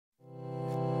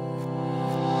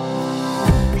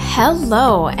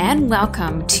Hello and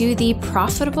welcome to the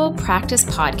Profitable Practice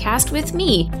Podcast with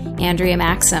me, Andrea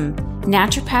Maxim,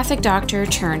 naturopathic doctor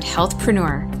turned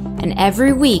healthpreneur. And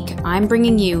every week I'm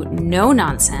bringing you no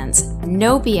nonsense,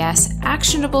 no BS,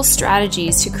 actionable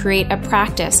strategies to create a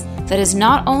practice that is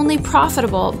not only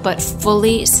profitable but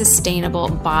fully sustainable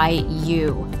by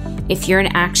you. If you're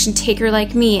an action taker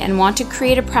like me and want to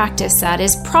create a practice that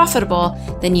is profitable,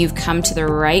 then you've come to the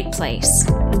right place.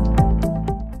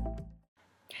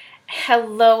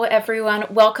 Hello, everyone.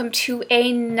 Welcome to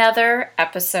another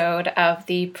episode of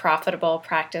the Profitable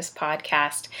Practice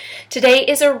Podcast. Today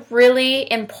is a really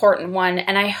important one,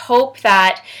 and I hope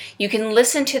that you can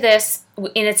listen to this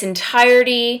in its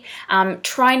entirety.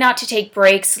 Try not to take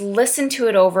breaks. Listen to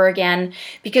it over again,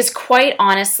 because quite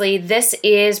honestly, this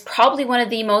is probably one of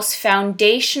the most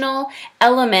foundational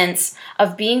elements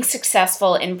of being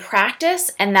successful in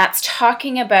practice, and that's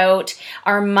talking about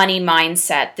our money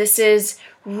mindset. This is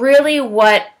really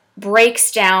what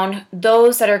breaks down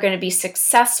those that are going to be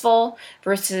successful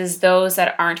versus those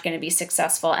that aren't going to be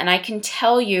successful. And I can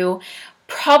tell you,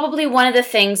 probably one of the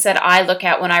things that I look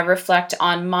at when I reflect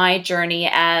on my journey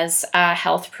as a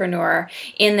healthpreneur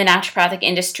in the naturopathic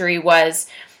industry was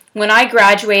when I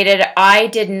graduated, I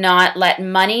did not let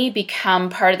money become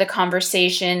part of the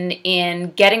conversation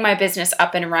in getting my business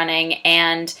up and running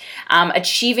and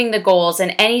achieving the goals.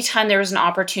 And anytime there was an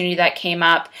opportunity that came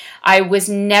up, I was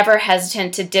never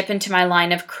hesitant to dip into my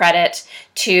line of credit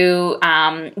to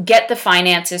get the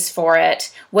finances for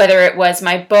it, whether it was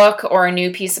my book or a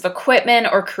new piece of equipment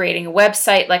or creating a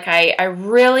website. Like I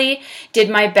really did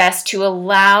my best to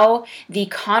allow the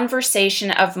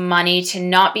conversation of money to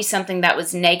not be something that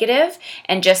was negative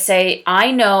and just say,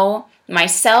 I know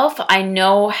myself, I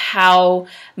know how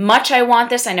much I want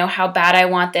this, I know how bad I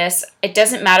want this. It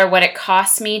doesn't matter what it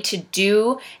costs me to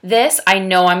do this. I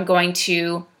know I'm going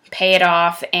to pay it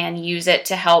off and use it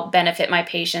to help benefit my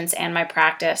patients and my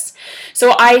practice.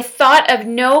 So I thought of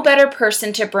no better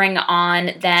person to bring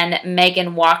on than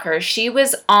Meghan Walker. She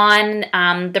was on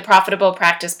the Profitable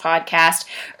Practice Podcast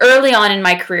early on in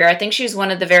my career. I think she was one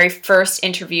of the very first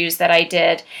interviews that I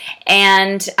did.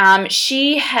 And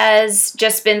she has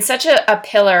just been such a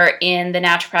pillar in the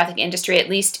naturopathic industry, at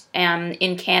least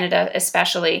in Canada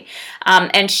especially.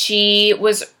 And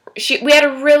we had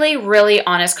a really, really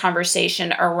honest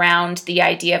conversation around the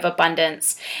idea of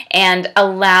abundance and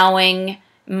allowing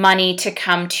money to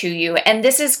come to you. And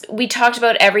we talked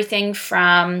about everything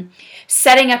from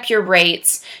setting up your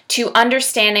rates to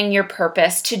understanding your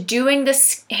purpose to doing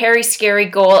this hairy, scary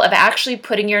goal of actually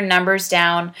putting your numbers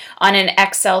down on an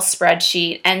Excel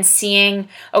spreadsheet and seeing,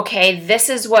 okay, this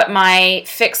is what my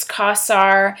fixed costs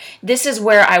are. This is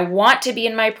where I want to be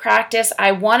in my practice.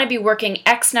 I want to be working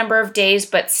X number of days,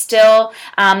 but still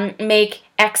make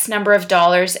X number of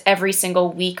dollars every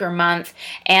single week or month.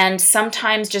 And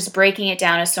sometimes just breaking it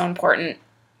down is so important.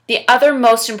 The other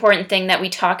most important thing that we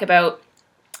talk about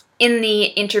in the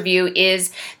interview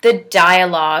is the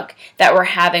dialogue that we're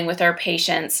having with our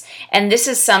patients. And this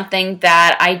is something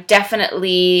that I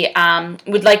definitely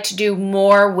would like to do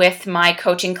more with my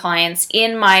coaching clients.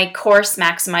 In my course,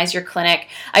 Maximize Your Clinic,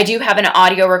 I do have an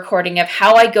audio recording of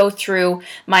how I go through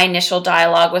my initial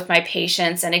dialogue with my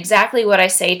patients and exactly what I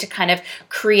say to kind of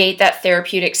create that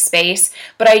therapeutic space.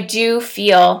 But I do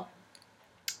feel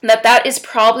that is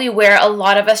probably where a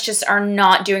lot of us just are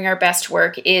not doing our best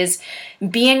work, is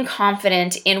being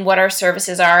confident in what our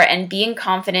services are and being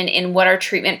confident in what our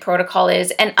treatment protocol is,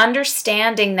 and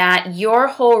understanding that your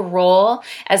whole role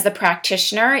as the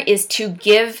practitioner is to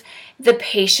give the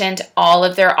patient all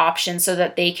of their options so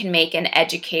that they can make an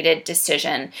educated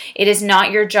decision. It is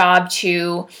not your job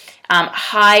to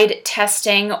hide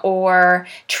testing or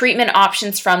treatment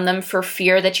options from them for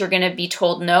fear that you're going to be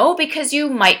told no, because you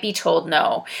might be told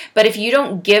no. But if you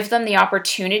don't give them the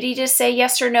opportunity to say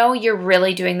yes or no, you're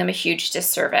really doing them a huge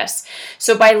disservice.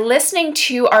 So by listening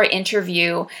to our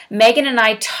interview, Meghan and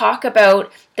I talk about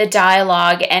the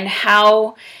dialogue and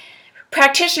how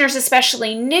practitioners,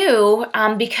 especially new,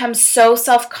 become so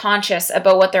self-conscious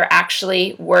about what they're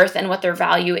actually worth and what their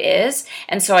value is.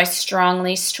 And so I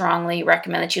strongly, strongly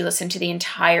recommend that you listen to the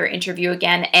entire interview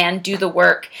again and do the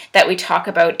work that we talk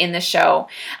about in the show.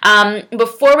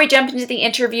 Before we jump into the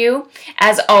interview,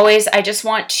 as always, I just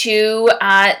want to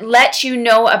let you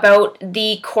know about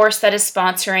the course that is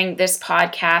sponsoring this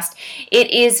podcast. It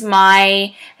is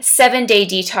my 7-day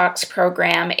detox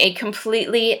program, a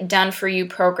completely done-for-you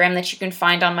program that you can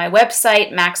find on my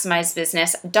website,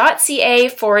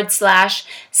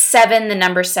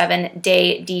 maximizebusiness.ca/7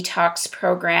 day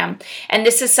program. And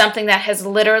this is something that has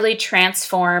literally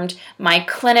transformed my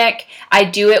clinic. I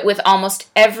do it with almost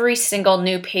every single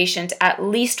new patient at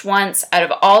least once. Out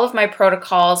of all of my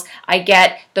protocols, I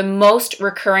get the most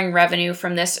recurring revenue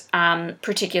from this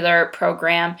particular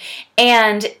program.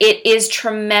 And it is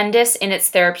tremendous in its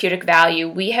therapeutic value.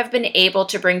 We have been able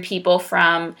to bring people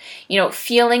from,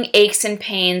 feeling aches and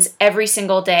pains every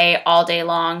single day, all day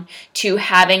long, to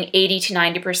having 80 to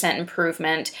 90%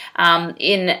 improvement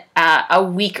in a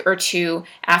week or two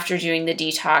after doing the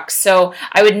detox. So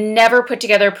I would never put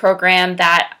together a program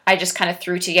that I just kind of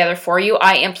threw together for you.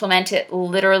 I implement it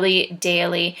literally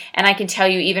daily. And I can tell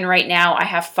you, even right now, I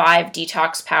have 5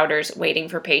 detox powders waiting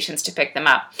for patients to pick them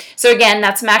up. So again,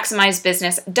 that's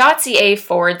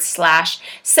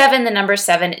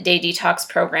maximizebusiness.ca/7 day detox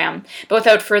program. But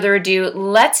without further ado,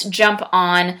 let's jump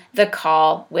on the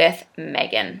call with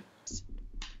Meghan.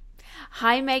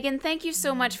 Hi, Meghan. Thank you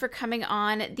so much for coming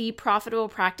on the Profitable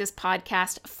Practice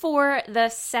podcast for the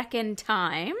second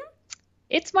time.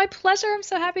 It's my pleasure. I'm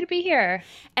so happy to be here.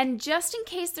 And just in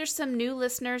case there's some new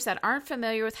listeners that aren't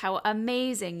familiar with how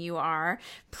amazing you are,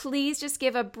 please just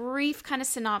give a brief kind of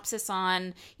synopsis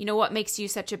on, what makes you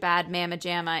such a bad mamma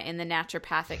jamma in the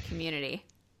naturopathic community.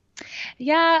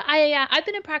 Yeah, I've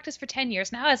been in practice for 10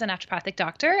 years now as a naturopathic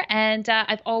doctor, and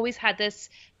I've always had this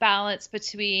balance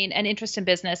between an interest in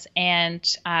business and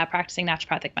practicing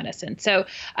naturopathic medicine. So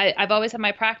I've always had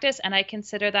my practice, and I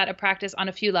consider that a practice on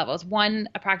a few levels. One,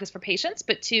 a practice for patients,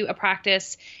 but 2, a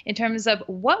practice in terms of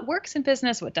what works in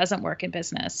business, what doesn't work in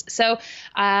business. So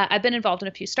I've been involved in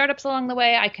a few startups along the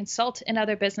way. I consult in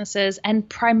other businesses, and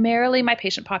primarily my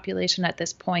patient population at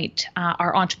this point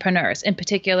are entrepreneurs, in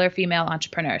particular female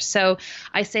entrepreneurs. So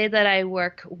I say that I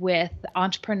work with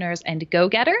entrepreneurs and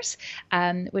go-getters,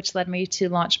 which led me to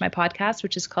launch my podcast,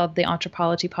 which is called the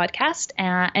Anthropology Podcast,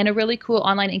 and a really cool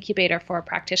online incubator for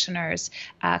practitioners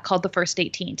called the First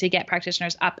 18 to get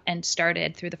practitioners up and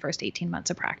started through the first 18 months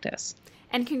of practice.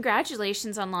 And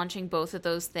congratulations on launching both of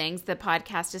those things. The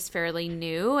podcast is fairly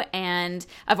new, and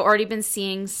I've already been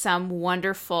seeing some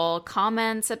wonderful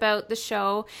comments about the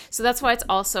show. So that's why it's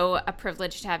also a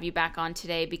privilege to have you back on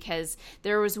today, because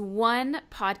there was one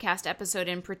podcast episode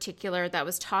in particular that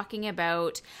was talking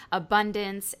about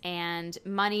abundance and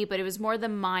money, but it was more the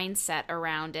mindset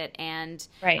around it. And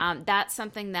right. That's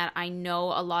something that I know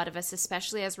a lot of us,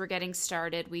 especially as we're getting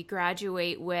started, we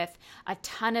graduate with a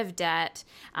ton of debt.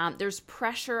 There's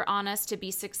pressure on us to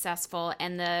be successful,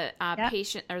 and the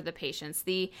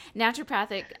the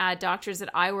naturopathic doctors that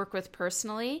I work with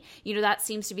personally, that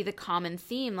seems to be the common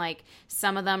theme. Like,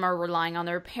 some of them are relying on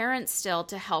their parents still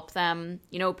to help them,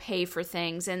 pay for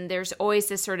things, and there's always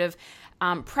this sort of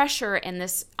pressure and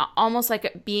this almost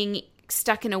like being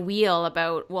stuck in a wheel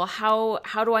about, well, how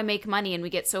do I make money? And we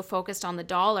get so focused on the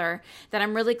dollar that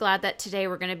I'm really glad that today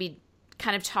we're going to be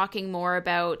kind of talking more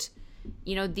about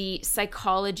the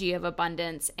psychology of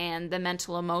abundance and the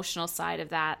mental emotional side of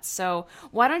that. So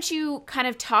why don't you kind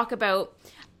of talk about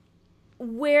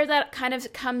where that kind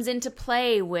of comes into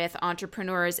play with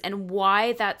entrepreneurs and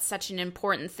why that's such an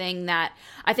important thing, that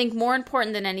I think more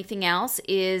important than anything else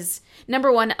is,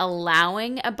 number one,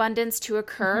 allowing abundance to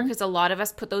occur, because a lot of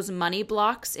us put those money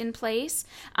blocks in place,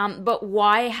 but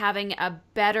why having a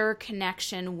better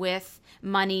connection with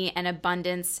money and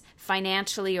abundance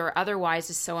financially or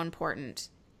otherwise is so important.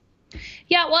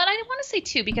 Yeah, well, and I want to say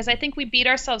too, because I think we beat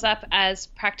ourselves up as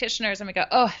practitioners and we go,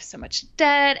 oh, I have so much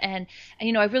debt, and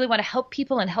I really want to help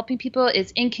people, and helping people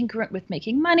is incongruent with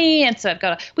making money, and so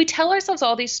we tell ourselves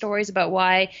all these stories about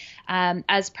why,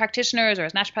 as practitioners or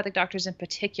as naturopathic doctors in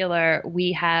particular,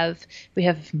 we have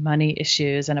money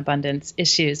issues and abundance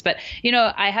issues. But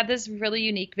I have this really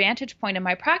unique vantage point in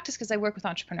my practice because I work with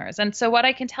entrepreneurs, and so what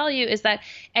I can tell you is that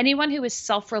anyone who is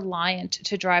self-reliant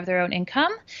to drive their own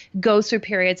income goes through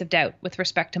periods of doubt with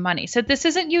respect to money. So this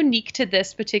isn't unique to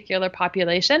this particular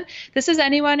population. This is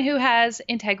anyone who has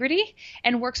integrity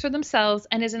and works for themselves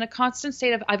and is in a constant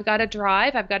state of, I've got to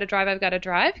drive,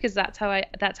 because that's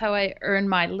how I earn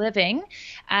my living,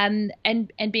 and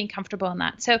being comfortable in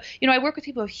that. So, I work with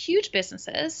people with huge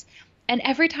businesses, and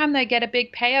every time they get a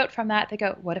big payout from that, they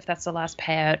go, what if that's the last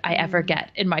payout I ever get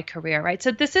in my career, right?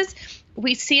 So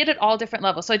we see it at all different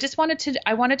levels. So I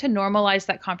wanted to normalize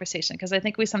that conversation, because I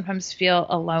think we sometimes feel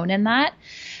alone in that.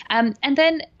 And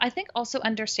then I think also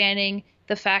understanding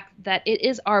the fact that it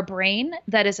is our brain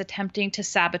that is attempting to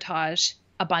sabotage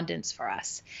abundance for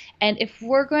us. And if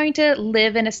we're going to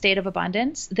live in a state of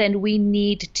abundance, then we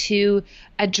need to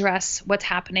address what's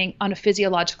happening on a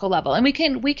physiological level. And we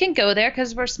can go there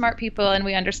because we're smart people and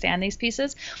we understand these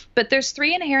pieces. But there's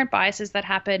 3 inherent biases that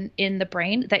happen in the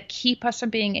brain that keep us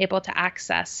from being able to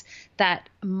access that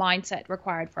mindset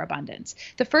required for abundance.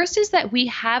 The first is that we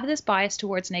have this bias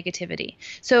towards negativity.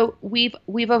 So we've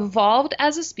evolved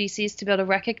as a species to be able to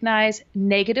recognize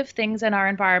negative things in our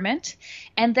environment.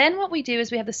 And then what we do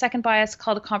is we have the second bias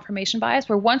called a confirmation bias,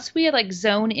 where once we like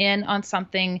zone in on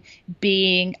something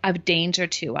being of danger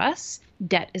to us,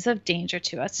 debt is of danger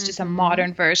to us. It's just a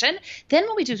modern version. Then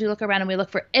what we do is we look around and we look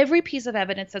for every piece of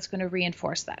evidence that's going to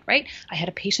reinforce that, right? I had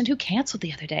a patient who canceled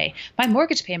the other day. My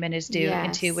mortgage payment is due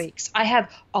in 2 weeks. I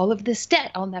have all of this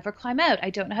debt. I'll never climb out.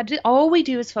 I don't know how to do it. All we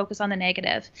do is focus on the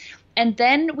negative. And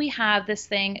then we have this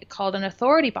thing called an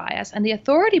authority bias. And the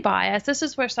authority bias, this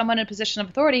is where someone in a position of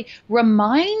authority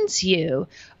reminds you,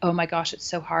 oh my gosh, it's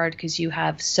so hard because you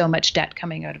have so much debt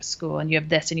coming out of school and you have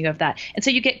this and you have that. And so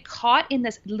you get caught in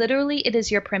this, literally it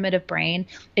is your primitive brain.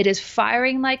 It is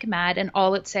firing like mad and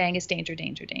all it's saying is danger,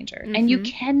 danger, danger. And you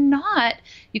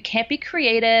can't be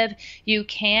creative, you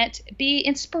can't be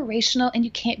inspirational, and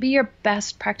you can't be your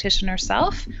best practitioner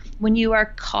self when you are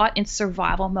caught in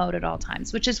survival mode at all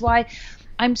times, which is why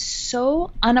I'm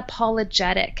so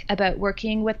unapologetic about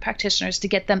working with practitioners to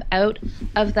get them out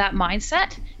of that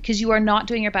mindset, because you are not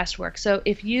doing your best work. So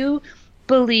if you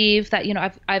believe that, you know,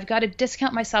 I've got to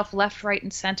discount myself left, right,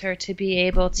 and center to be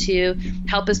able to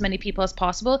help as many people as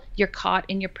possible, you're caught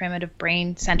in your primitive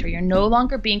brain center. You're no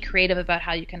longer being creative about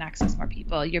how you can access more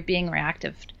people. You're being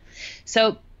reactive.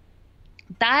 So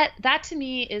that to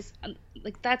me is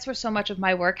like, that's where so much of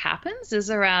my work happens,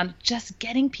 is around just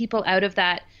getting people out of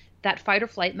that fight or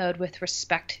flight mode with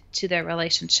respect to their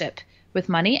relationship with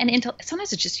money. And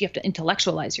sometimes it's just, you have to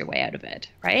intellectualize your way out of it,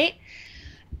 right?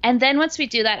 And then once we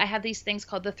do that, I have these things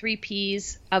called the 3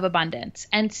 Ps of abundance.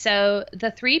 And so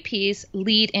the 3 Ps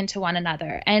lead into one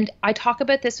another. And I talk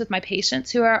about this with my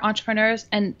patients who are entrepreneurs,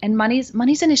 and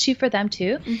money's an issue for them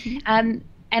too.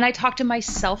 And I talk to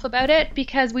myself about it,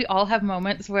 because we all have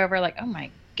moments where we're like, oh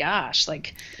my gosh,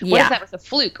 like, what if that was a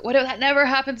fluke? What if that never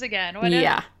happens again? What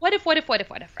if,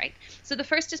 right? So the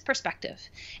first is perspective.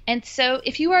 And so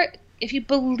if you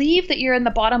believe that you're in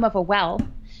the bottom of a well,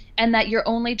 and that your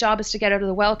only job is to get out of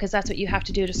the well because that's what you have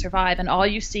to do to survive, and all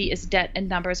you see is debt and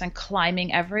numbers and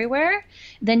climbing everywhere,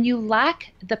 then you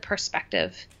lack the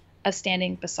perspective of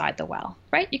standing beside the well,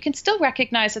 right? You can still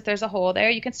recognize that there's a hole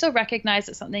there. You can still recognize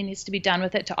that something needs to be done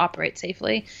with it to operate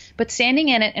safely. But standing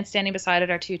in it and standing beside it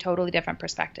are 2 totally different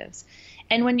perspectives.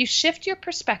 And when you shift your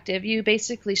perspective, you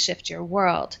basically shift your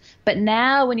world. But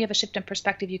now when you have a shift in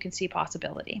perspective, you can see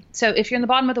possibility. So if you're in the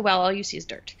bottom of the well, all you see is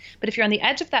dirt. But if you're on the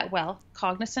edge of that well,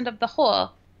 cognizant of the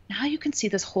hole, now you can see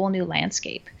this whole new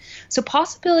landscape. So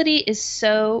possibility is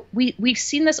we've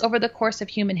seen this over the course of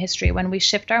human history. When we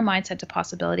shift our mindset to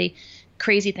possibility,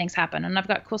 crazy things happen. And I've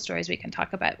got cool stories we can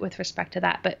talk about with respect to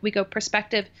that. But we go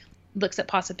perspective, looks at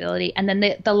possibility. And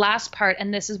then the last part,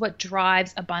 and this is what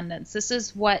drives abundance. This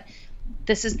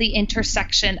is the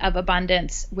intersection of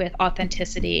abundance with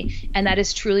authenticity. And that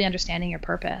is truly understanding your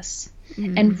purpose.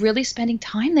 And really spending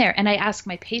time there. And I ask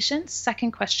my patients,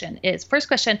 first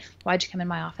question, why'd you come in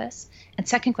my office? And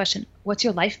second question, what's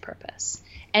your life purpose?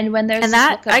 And when there's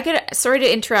sorry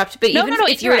to interrupt, but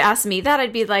if you were to ask me that,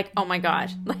 I'd be like, oh my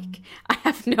God, like, I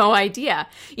have no idea.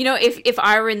 You know, if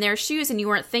I were in their shoes and you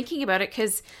weren't thinking about it,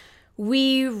 because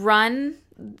we run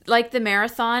like the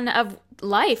marathon of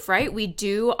life, right? We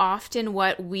do often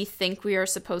what we think we are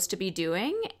supposed to be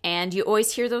doing. And you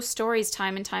always hear those stories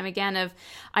time and time again of,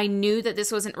 I knew that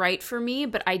this wasn't right for me,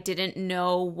 but I didn't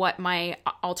know what my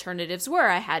alternatives were.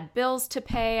 I had bills to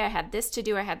pay. I had this to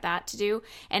do. I had that to do.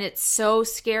 And it's so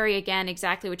scary, again,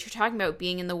 exactly what you're talking about,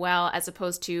 being in the well as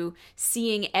opposed to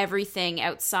seeing everything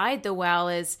outside the well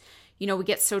is, you know, we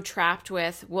get so trapped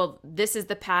with, well, this is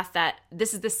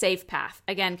the safe path.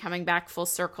 Again, coming back full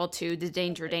circle to the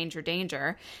danger, danger,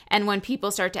 danger. And when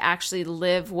people start to actually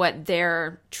live what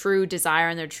their true desire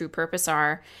and their true purpose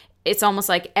are, it's almost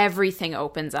like everything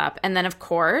opens up. And then, of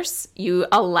course, you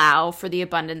allow for the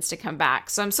abundance to come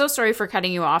back. So I'm so sorry for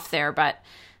cutting you off there, but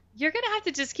you're going to have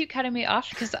to just keep cutting me off,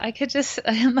 because I'm just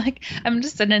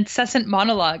an incessant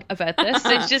monologue about this.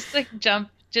 So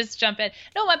just jump in.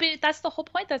 No, I mean, that's the whole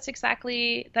point. That's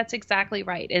exactly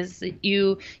right. Is that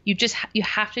you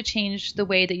have to change the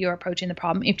way that you're approaching the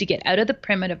problem. You have to get out of the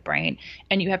primitive brain,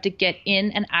 and you have to get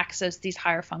in and access these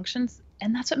higher functions.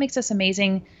 And that's what makes us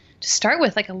amazing to start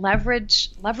with, like a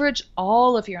leverage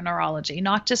all of your neurology,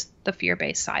 not just the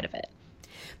fear-based side of it.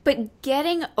 But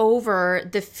getting over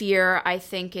the fear, I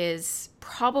think, is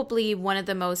probably one of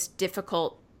the most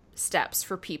difficult steps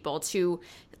for people to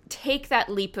take that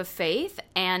leap of faith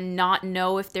and not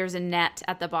know if there's a net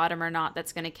at the bottom or not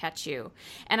that's going to catch you.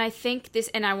 And I think this,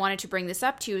 and I wanted to bring this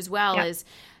up to you as well, is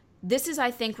this is,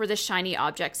 I think, where the shiny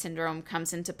object syndrome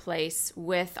comes into place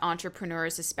with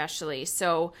entrepreneurs especially.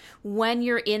 So when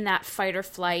you're in that fight or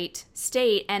flight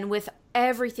state, and with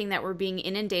everything that we're being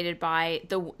inundated by,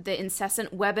 the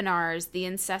incessant webinars, the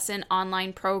incessant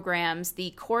online programs,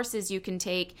 the courses you can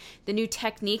take, the new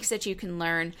techniques that you can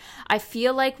learn, I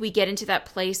feel like we get into that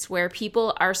place where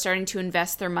people are starting to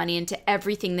invest their money into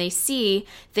everything they see,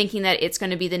 thinking that it's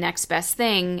going to be the next best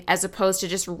thing, as opposed to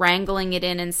just wrangling it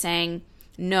in and saying,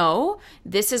 no,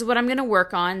 this is what I'm going to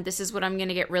work on. This is what I'm going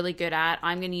to get really good at.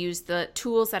 I'm going to use the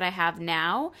tools that I have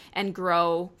now and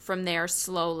grow from there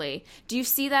slowly. Do you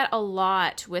see that a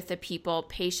lot with the people,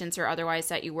 patients or otherwise,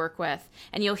 that you work with?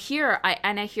 And you'll hear,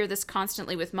 I hear this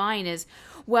constantly with mine is,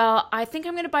 well, I think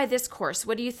I'm going to buy this course.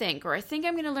 What do you think? Or I think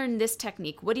I'm going to learn this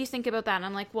technique. What do you think about that? And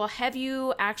I'm like, well, have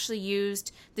you actually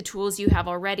used the tools you have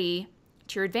already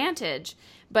to your advantage?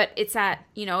 But it's that,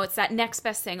 it's that next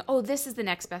best thing. Oh, this is the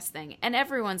next best thing. And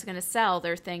everyone's going to sell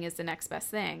their thing as the next best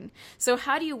thing. So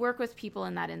how do you work with people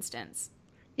in that instance?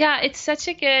 Yeah, it's such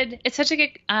a good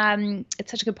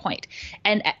point.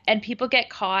 And people get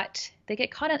caught, in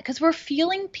it because we're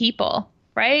feeling people,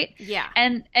 right? Yeah.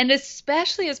 And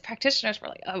especially as practitioners, we're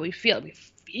like, oh, we feel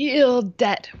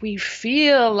debt, we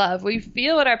feel love, we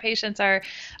feel what our patients are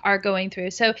going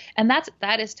through. So, and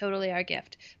that is totally our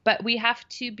gift, but we have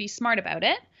to be smart about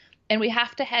it, and we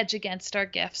have to hedge against our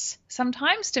gifts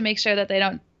sometimes to make sure that they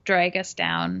don't drag us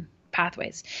down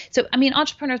pathways. So,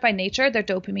 entrepreneurs by nature, they're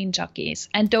dopamine junkies,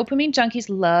 and dopamine junkies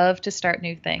love to start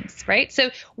new things, right? So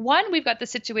one, we've got the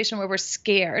situation where we're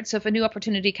scared. So if a new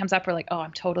opportunity comes up, we're like, oh,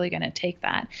 I'm totally going to take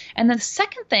that. And then the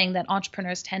second thing that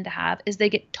entrepreneurs tend to have is they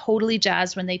get totally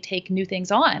jazzed when they take new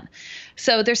things on.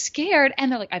 So they're scared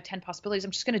and they're like, I have 10 possibilities.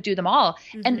 I'm just going to do them all.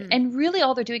 Mm-hmm. And really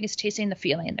all they're doing is chasing the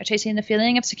feeling. They're chasing the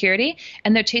feeling of security,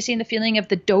 and they're chasing the feeling of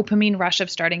the dopamine rush of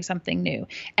starting something new.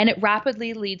 And it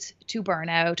rapidly leads to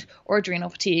burnout or adrenal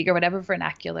fatigue or whatever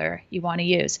vernacular you want to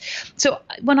use. So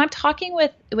when I'm talking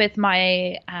with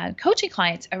my coaching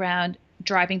clients around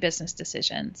driving business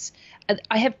decisions,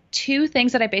 I have two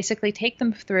things that I basically take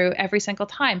them through every single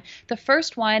time. The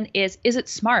first one is it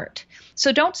smart?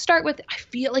 So don't start with, I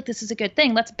feel like this is a good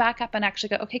thing. Let's back up and actually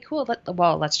go, okay, cool.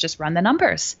 Let's just run the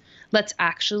numbers. Let's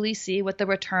actually see what the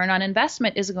return on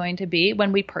investment is going to be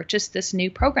when we purchase this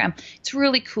new program. It's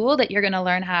really cool that you're going to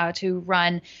learn how to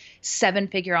run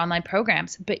 7-figure online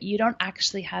programs, but you don't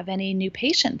actually have any new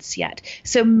patients yet.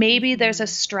 So maybe there's a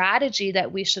strategy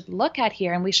that we should look at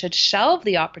here, and we should shelve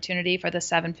the opportunity for the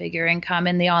 7-figure income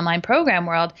in the online program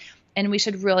world. And we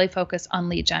should really focus on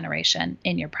lead generation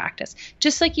in your practice.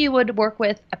 Just like you would work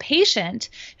with a patient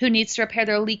who needs to repair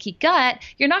their leaky gut,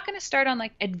 you're not going to start on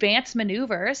like advanced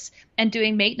maneuvers and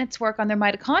doing maintenance work on their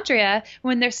mitochondria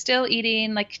when they're still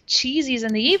eating like cheesies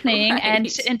in the evening and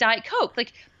Diet Coke.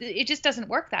 Like it just doesn't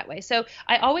work that way. So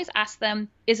I always ask them,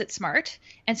 is it smart?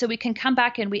 And so we can come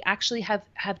back and we actually have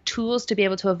tools to be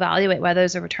able to evaluate whether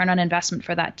there's a return on investment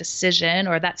for that decision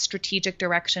or that strategic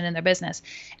direction in their business.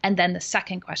 And then the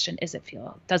second question, does it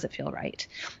feel right?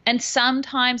 And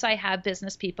sometimes I have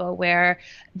business people where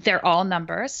they're all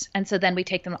numbers. And so then we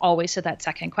take them always to that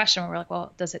second question where we're like,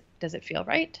 well, does it feel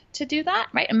right to do that?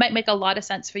 Right? It might make a lot of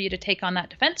sense for you to take on that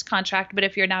defense contract, but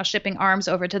if you're now shipping arms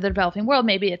over to the developing world,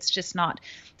 maybe it's just not,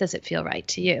 does it feel right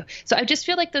to you? So I just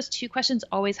feel like those two questions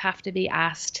always have to be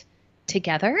asked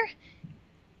together.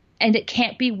 And it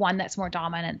can't be one that's more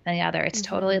dominant than the other. It's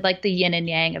totally like the yin and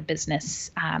yang of business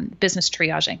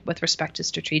triaging with respect to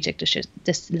strategic decision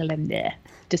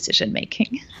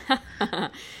making.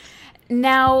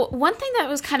 Now, one thing that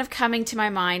was kind of coming to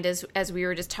my mind as we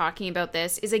were just talking about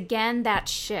this is, again, that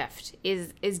shift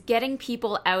is getting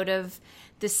people out of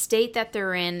the state that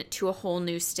they're in to a whole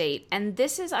new state. And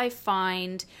this is, I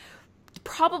find,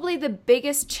 probably the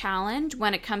biggest challenge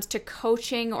when it comes to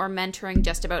coaching or mentoring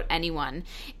just about anyone,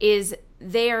 is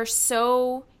they are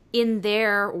so in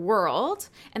their world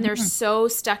and they're so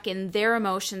stuck in their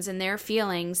emotions and their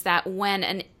feelings that when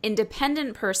an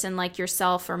independent person like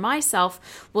yourself or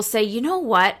myself will say, you know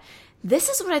what, this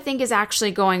is what I think is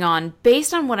actually going on.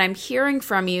 Based on what I'm hearing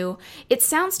from you, it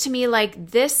sounds to me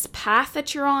like this path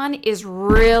that you're on is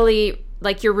really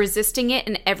like you're resisting it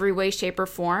in every way, shape, or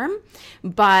form,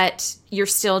 but you're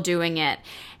still doing it.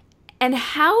 And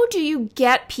how do you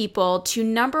get people to,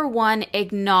 number one,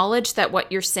 acknowledge that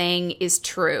what you're saying is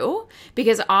true?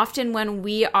 Because often when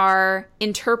we are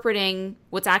interpreting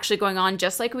what's actually going on,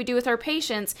 just like we do with our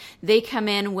patients, they come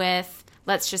in with,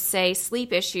 let's just say,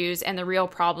 sleep issues, and the real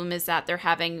problem is that they're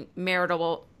having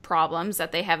marital problems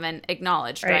that they haven't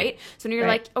acknowledged, right? So when you're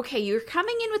like, okay, you're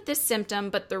coming in with this symptom,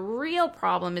 but the real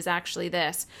problem is actually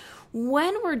this.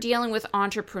 When we're dealing with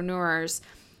entrepreneurs,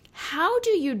 how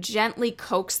do you gently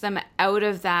coax them out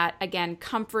of that, again,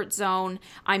 comfort zone?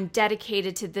 I'm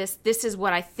dedicated to this. This is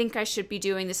what I think I should be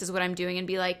doing. This is what I'm doing. And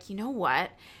be like, you know what?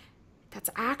 That's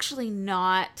actually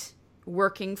not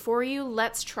working for you.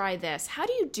 Let's try this. How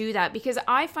do you do that? Because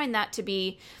I find that to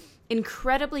be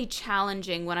incredibly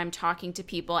challenging when I'm talking to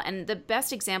people. And the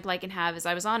best example I can have is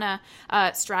I was on a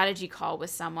strategy call with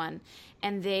someone,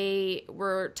 and they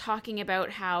were talking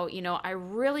about how, I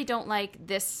really don't like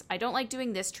this. I don't like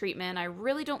doing this treatment. I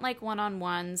really don't like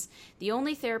one-on-ones. The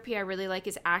only therapy I really like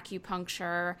is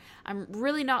acupuncture. I'm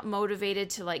really not motivated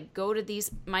to go to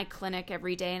my clinic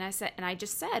every day. And I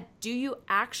just said, do you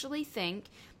actually think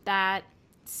that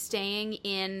staying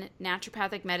in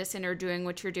naturopathic medicine or doing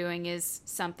what you're doing is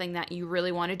something that you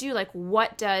really want to do?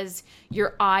 What does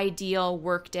your ideal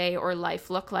workday or life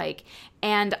look like?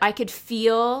 And I could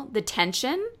feel the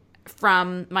tension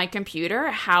from my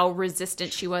computer, how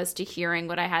resistant she was to hearing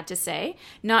what I had to say.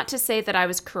 Not to say that I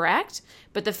was correct,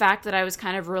 but the fact that I was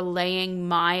kind of relaying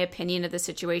my opinion of the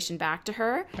situation back to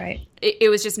her. Right. It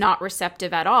was just not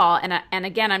receptive at all. And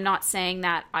again, I'm not saying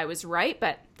that I was right,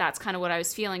 but that's kind of what I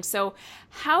was feeling. So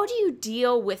how do you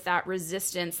deal with that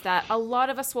resistance that a lot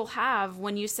of us will have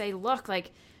when you say, look,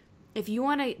 if you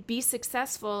want to be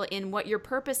successful in what your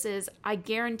purpose is, I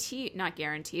not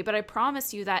guarantee, but I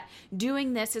promise you that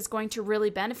doing this is going to really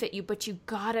benefit you, but you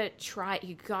gotta try,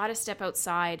 you gotta step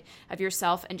outside of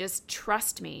yourself and just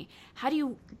trust me. How do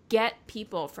you get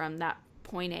people from that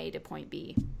point A to point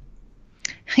B?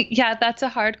 Yeah, that's a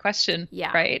hard question.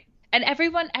 Yeah. Right. And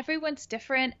everyone's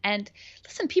different. And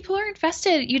listen, people are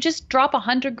invested. You just drop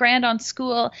 $100,000 on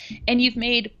school and you've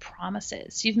made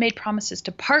promises. You've made promises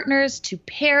to partners, to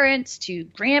parents, to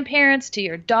grandparents, to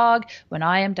your dog. When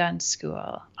I am done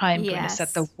school, I'm going to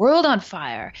set the world on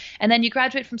fire. And then you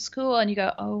graduate from school and you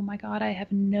go, oh my God, I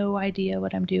have no idea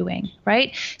what I'm doing.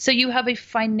 Right. So you have a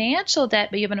financial debt,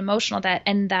 but you have an emotional debt,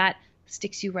 and that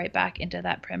sticks you right back into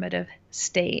that primitive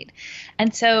state.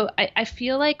 And so I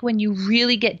feel like when you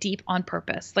really get deep on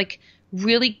purpose,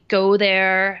 really go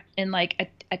there in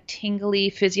a tingly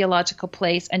physiological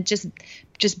place and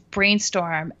just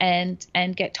brainstorm and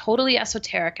get totally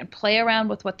esoteric and play around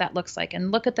with what that looks like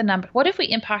and look at the number. What if we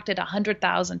impacted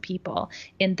 100,000 people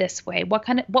in this way? What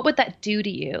would that do to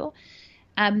you?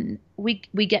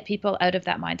 We get people out of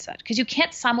that mindset, because you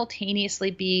can't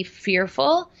simultaneously be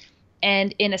fearful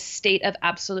and in a state of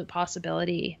absolute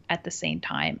possibility at the same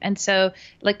time. And so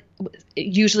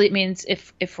usually it means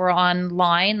if we're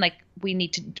online, we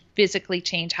need to physically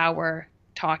change how we're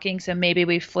talking. So maybe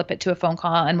we flip it to a phone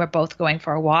call and we're both going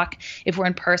for a walk. If we're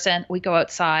in person, we go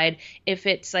outside. If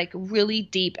it's really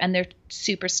deep and they're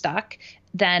super stuck,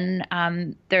 then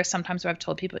there's sometimes where I've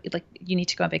told people, you need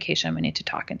to go on vacation. We need to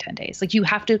talk in 10 days. You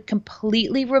have to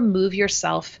completely remove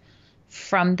yourself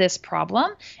from this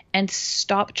problem and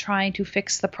stop trying to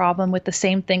fix the problem with the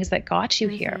same things that got you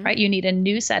here, right? You need a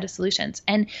new set of solutions.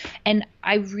 And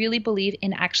I really believe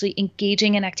in actually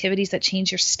engaging in activities that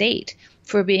change your state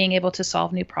for being able to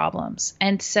solve new problems.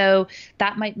 And so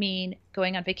that might mean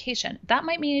going on vacation. That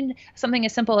might mean something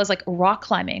as simple as rock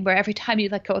climbing, where every time you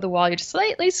let go of the wall, you're just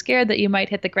slightly scared that you might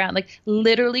hit the ground.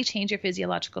 Literally change your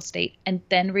physiological state and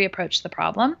then reapproach the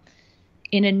problem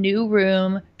in a new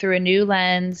room, through a new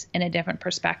lens, in a different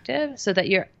perspective, so that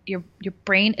your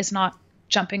brain is not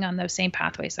jumping on those same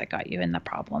pathways that got you in the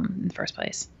problem in the first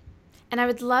place. And I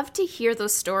would love to hear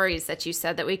those stories that you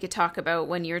said that we could talk about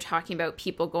when you're talking about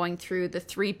people going through the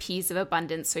 3 Ps of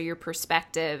abundance, so your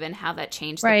perspective and how that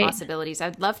changed the possibilities. I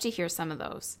would love to hear some of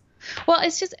those. Well,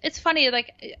 it's funny,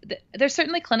 there's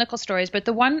certainly clinical stories, but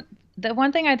the one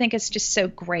thing I think is just so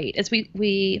great is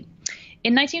we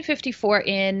in 1954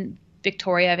 in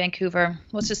Victoria, Vancouver,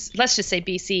 let's just say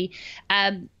BC,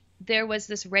 there was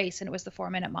this race, and it was the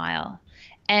 4-minute mile.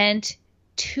 And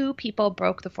 2 people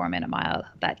broke the 4-minute mile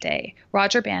that day,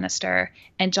 Roger Bannister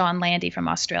and John Landy from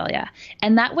Australia.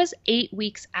 And that was 8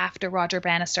 weeks after Roger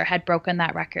Bannister had broken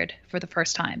that record for the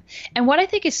first time. And what I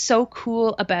think is so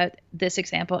cool about this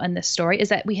example and this story is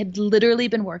that we had literally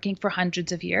been working for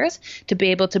hundreds of years to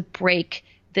be able to break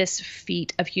this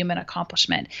feat of human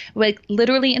accomplishment.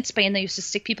 Literally in Spain, they used to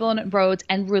stick people on roads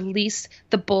and release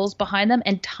the bulls behind them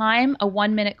and time a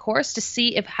 1-minute course to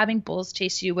see if having bulls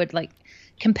chase you would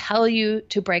compel you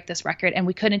to break this record, and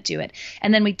we couldn't do it.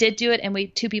 And then we did do it,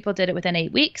 and two people did it within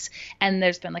 8 weeks, and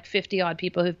there's been like 50 odd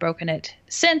people who've broken it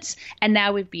since, and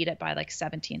now we've beat it by like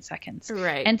 17 seconds.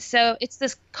 Right. And so it's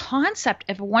this concept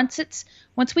of once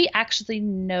we actually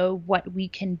know what we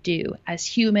can do as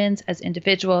humans, as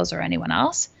individuals, or anyone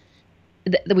else,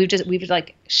 we've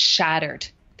like shattered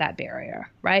that barrier,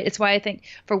 right? It's why I think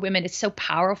for women it's so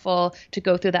powerful to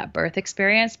go through that birth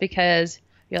experience, because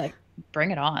you're like,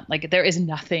 bring it on. Like there is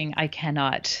nothing I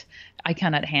cannot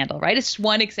handle, right? It's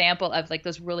one example of like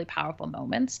those really powerful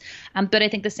moments. But I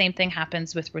think the same thing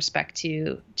happens with respect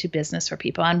to business for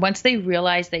people. And once they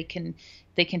realize they can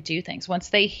do things, once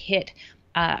they hit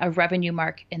a revenue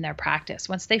mark in their practice,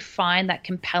 once they find that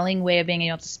compelling way of being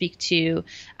able to speak to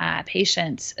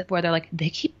patients where they're like, they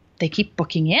keep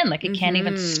booking in, like it can't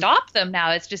even stop them now.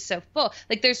 It's just so full.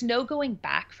 Like there's no going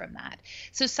back from that.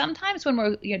 So sometimes when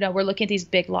we're looking at these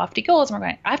big lofty goals and we're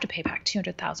going, I have to pay back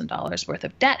 $200,000 worth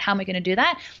of debt. How am I going to do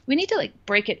that? We need to like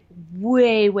break it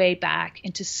way, way back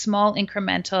into small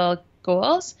incremental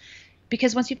goals,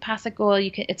 because once you pass a goal,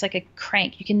 it's like a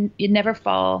crank. You never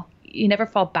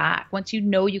fall back. Once you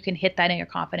know you can hit that and you're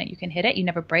confident you can hit it, you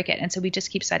never break it. And so we just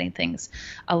keep setting things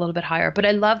a little bit higher. But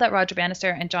I love that Roger Bannister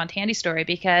and John Tandy story,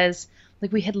 because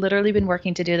like we had literally been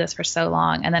working to do this for so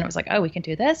long, and then it was like, oh, we can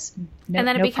do this. And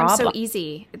then it becomes so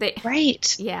easy.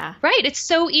 Right. Yeah. Right. It's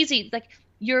so easy. Like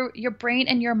your brain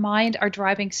and your mind are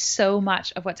driving so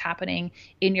much of what's happening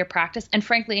in your practice and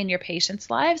frankly in your patients'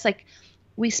 lives. Like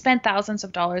we spend thousands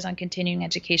of dollars on continuing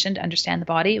education to understand the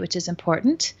body, which is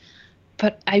important.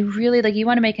 But I really you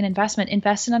want to make an invest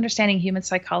in understanding human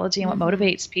psychology and what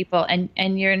motivates people.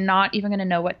 And you're not even going to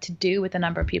know what to do with the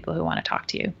number of people who want to talk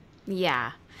to you.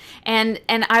 Yeah. And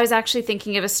I was actually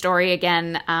thinking of a story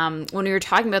again when we were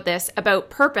talking about this, about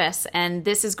purpose. And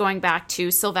this is going back to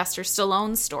Sylvester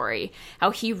Stallone's story,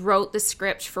 how he wrote the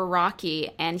script for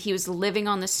Rocky and he was living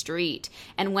on the street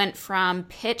and went from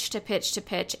pitch to pitch to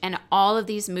pitch. And all of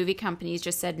these movie companies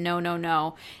just said, no, no,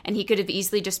 no. And he could have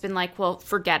easily just been like, well,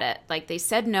 forget it. Like they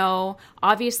said, no,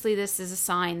 obviously this is a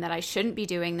sign that I shouldn't be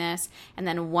doing this. And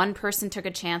then one person took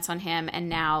a chance on him, and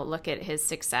now look at his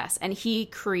success. And he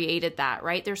created that,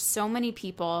 right? There's so many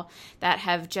people that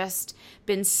have just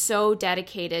been so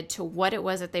dedicated to what it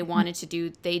was that they wanted to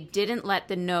do. They didn't let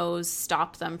the no's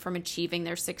stop them from achieving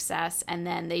their success, and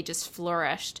then they just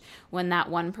flourished when that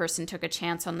one person took a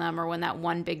chance on them or when that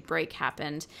one big break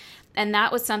happened. And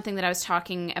that was something that I was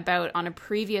talking about on a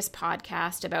previous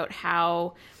podcast, about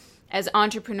how as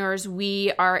entrepreneurs,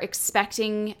 we are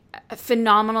expecting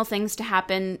phenomenal things to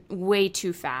happen way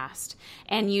too fast,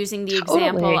 and using the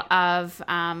example of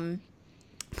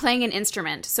playing an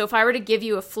instrument. So if I were to give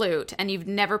you a flute and you've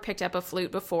never picked up a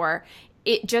flute before,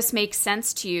 it just makes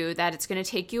sense to you that it's going to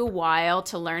take you a while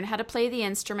to learn how to play the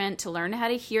instrument, to learn how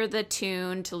to hear the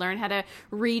tune, to learn how to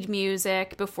read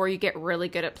music before you get really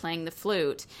good at playing the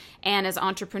flute. And as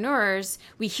entrepreneurs,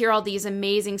 we hear all these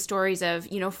amazing stories of,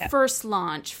 first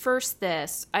launch, first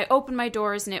this. I opened my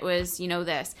doors and it was,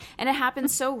 this. And it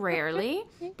happens so rarely,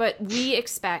 but we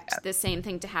expect the same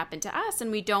thing to happen to us,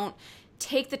 and we don't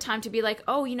take the time to be like,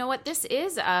 oh, you know what, this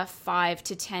is a 5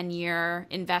 to 10 year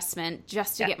investment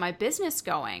just to get my business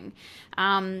going.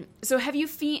 So have you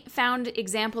found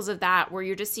examples of that where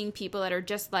you're just seeing people that are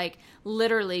just like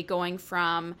literally going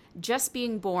from just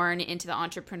being born into the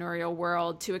entrepreneurial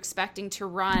world to expecting to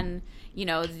run,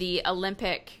 the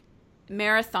Olympic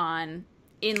marathon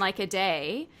in like a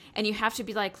day, and you have to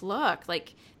be like, look,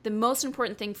 like the most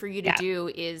important thing for you to do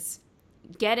is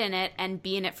get in it and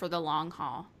be in it for the long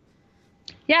haul.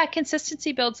 Yeah,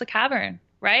 consistency builds the cavern,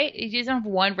 right? You just don't have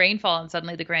one rainfall and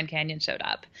suddenly the Grand Canyon showed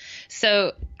up.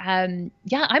 So, I'm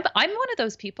one of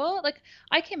those people. Like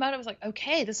I came out, I was like,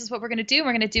 okay, this is what we're going to do.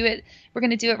 We're going to do it. We're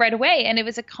going to do it right away. And it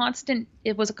was a constant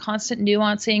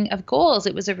nuancing of goals.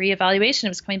 It was a reevaluation. It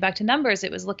was coming back to numbers.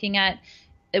 It was looking at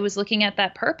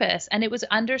that purpose. And it was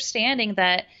understanding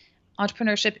that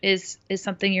entrepreneurship is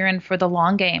something you're in for the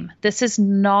long game. This is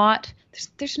not,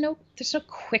 there's no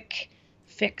quick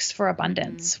fix for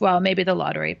abundance. Well, maybe the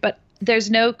lottery, but there's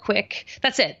no quick,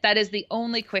 that's it. That is the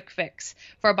only quick fix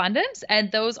for abundance.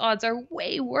 And those odds are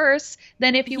way worse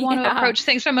than if you want to approach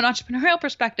things from an entrepreneurial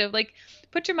perspective. Like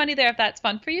put your money there if that's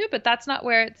fun for you, but that's not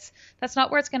where it's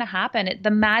going to happen.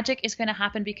 The magic is going to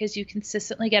happen because you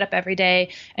consistently get up every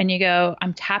day and you go,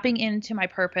 I'm tapping into my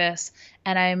purpose,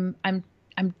 and I'm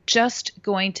I'm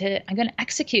going to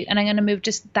execute, and I'm going to move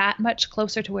just that much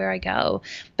closer to where I go.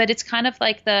 But it's kind of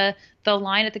like the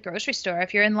line at the grocery store.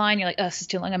 If you're in line, you're like, oh, this is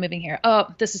too long, I'm moving here.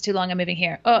 Oh, this is too long, I'm moving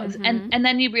here. Oh, and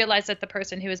then you realize that the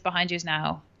person who is behind you is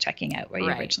now checking out where you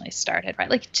originally started, right?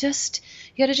 Like, you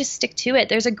got to just stick to it.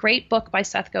 There's a great book by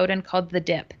Seth Godin called The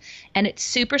Dip, and it's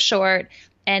super short.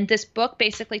 And this book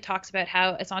basically talks about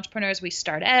how as entrepreneurs we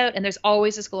start out and there's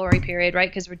always this glory period, right?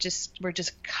 Because we're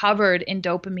just covered in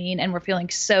dopamine and we're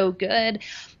feeling so good.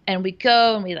 And we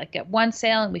go and we like get one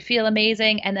sale and we feel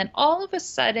amazing. And then all of a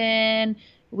sudden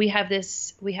we have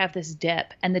this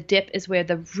dip, and the dip is where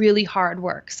the really hard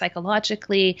work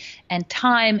psychologically and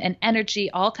time and energy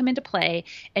all come into play.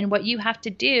 And what you have to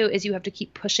do is you have to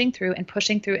keep pushing through and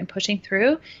pushing through and pushing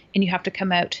through, and you have to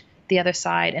come out the other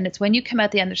side. And it's when you come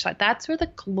out the other side, that's where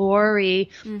the glory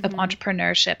of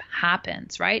entrepreneurship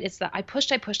happens, right? It's that I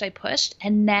pushed,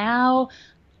 and now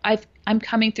I'm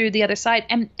coming through the other side,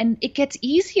 and it gets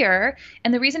easier.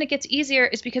 And the reason it gets easier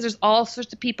is because there's all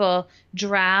sorts of people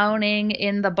drowning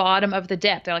in the bottom of the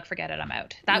dip. They're like, forget it, I'm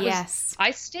out.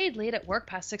 I stayed late at work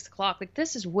past 6 o'clock. Like,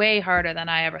 this is way harder than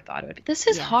I ever thought it would be. This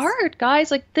is hard,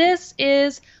 guys. Like, this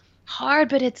is hard,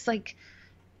 but it's like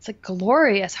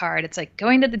glorious hard. It's like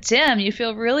going to the gym. You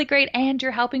feel really great and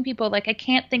you're helping people. Like, I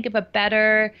can't think of a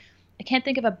better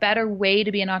way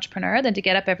to be an entrepreneur than to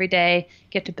get up every day,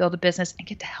 get to build a business, and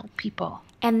get to help people.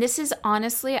 And this is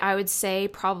honestly, I would say,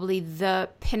 probably the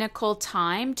pinnacle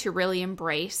time to really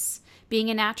embrace being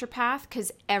a naturopath,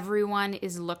 because everyone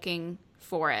is looking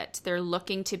for it. They're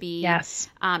looking to be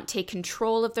take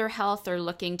control of their health. They're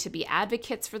looking to be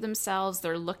advocates for themselves.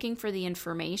 They're looking for the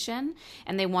information,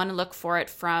 and they want to look for it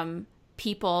from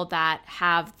people that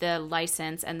have the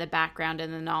license and the background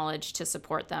and the knowledge to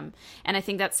support them. And I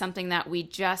think that's something that we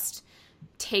just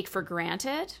take for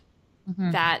granted,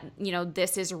 that,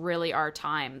 this is really our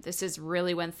time. This is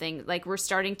really when we're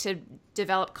starting to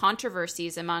develop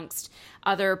controversies amongst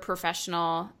other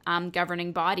professional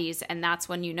governing bodies. And that's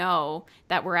when you know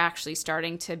that we're actually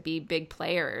starting to be big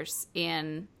players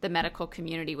in the medical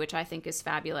community, which I think is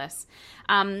fabulous.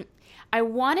 I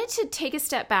wanted to take a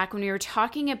step back when we were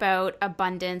talking about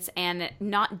abundance and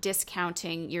not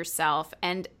discounting yourself,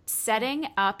 and setting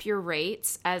up your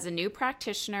rates as a new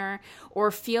practitioner or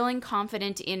feeling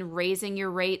confident in raising your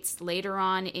rates later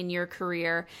on in your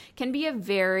career can be a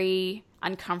very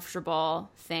uncomfortable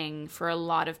thing for a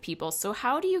lot of people. So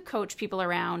how do you coach people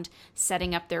around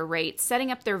setting up their rates,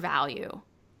 setting up their value?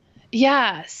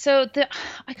 Yeah, so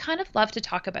I kind of love to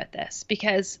talk about this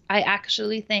because I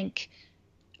actually think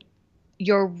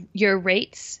your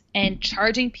rates and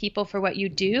charging people for what you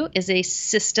do is a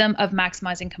system of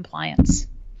maximizing compliance.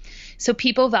 So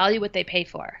people value what they pay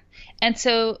for. And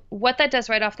so what that does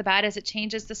right off the bat is it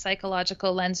changes the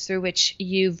psychological lens through which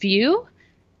you view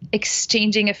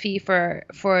exchanging a fee for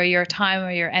your time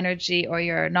or your energy or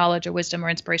your knowledge or wisdom or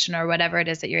inspiration or whatever it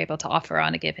is that you're able to offer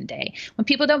on a given day. When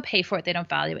people don't pay for it, they don't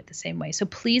value it the same way. So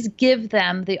please give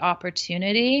them the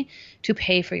opportunity to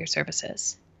pay for your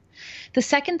services. The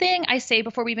second thing I say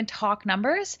before we even talk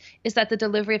numbers is that the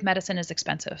delivery of medicine is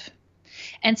expensive.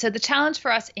 And so the challenge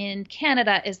for us in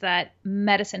Canada is that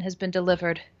medicine has been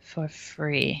delivered for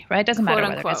free, right? It doesn't matter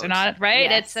whether it is or not, right?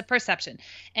 Yes. It's a perception.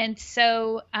 And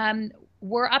so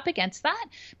we're up against that,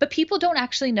 but people don't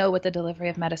actually know what the delivery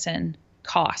of medicine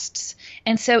costs.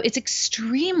 And so it's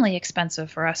extremely expensive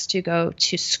for us to go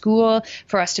to school,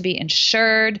 for us to be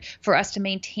insured, for us to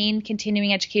maintain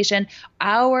continuing education.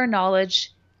 Our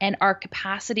knowledge and our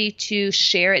capacity to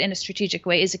share it in a strategic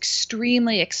way is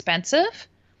extremely expensive.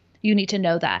 You need to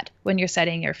know that when you're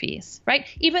setting your fees, right?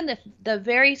 Even the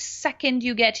very second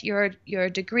you get your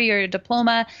degree or your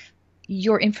diploma,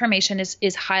 your information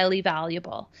is highly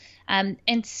valuable.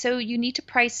 And so you need to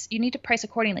price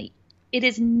accordingly. It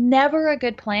is never a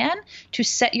good plan to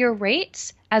set your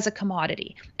rates as a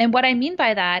commodity. And what I mean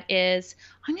by that is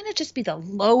I'm going to just be the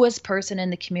lowest person in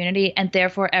the community and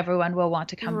therefore everyone will want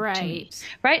to come to me.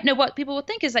 Right? No, what people will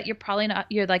think is that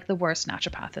you're like the worst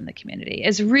naturopath in the community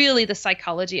is really the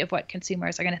psychology of what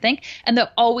consumers are going to think. And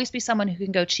there'll always be someone who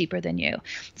can go cheaper than you.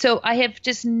 So I have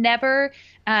just never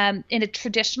in a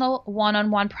traditional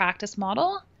one-on-one practice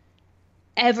model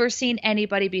ever seen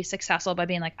anybody be successful by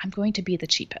being like, I'm going to be the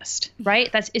cheapest, right?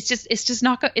 It's just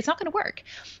not going to work.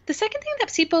 The second thing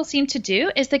that people seem to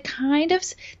do is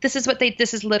this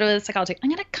is literally the psychology. I'm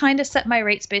going to kind of set my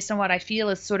rates based on what I feel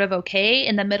is sort of okay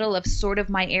in the middle of sort of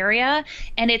my area.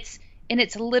 And it's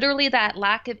it's literally that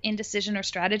lack of indecision or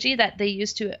strategy that they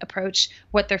use to approach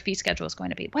what their fee schedule is going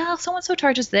to be. Well, so-and-so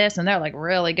charges this, and they're like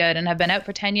really good and have been out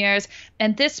for 10 years.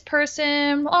 And this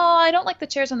person, oh, I don't like the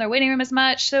chairs in their waiting room as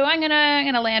much, so I'm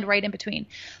gonna land right in between.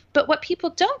 But what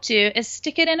people don't do is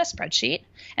stick it in a spreadsheet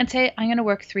and say, I'm going to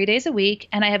work 3 days a week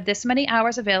and I have this many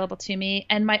hours available to me,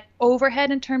 and my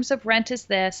overhead in terms of rent is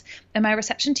this, and my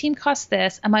reception team costs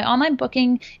this, and my online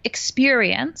booking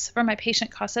experience for my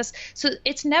patient costs this. So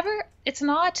it's not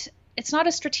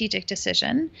a strategic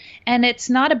decision, and it's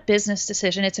not a business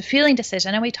decision. It's a feeling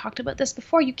decision. And we talked about this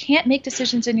before. You can't make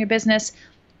decisions in your business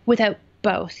without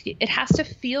both. It has to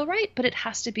feel right, but it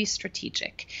has to be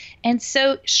strategic. And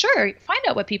so, sure, find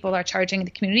out what people are charging in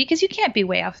the community, because you can't be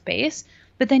way off base.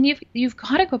 But then you've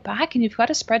got to go back and you've got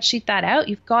to spreadsheet that out.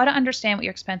 You've got to understand what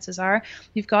your expenses are.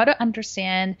 You've got to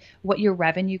understand what your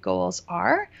revenue goals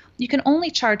are. You can only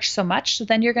charge so much. So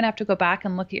then you're going to have to go back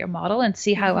and look at your model and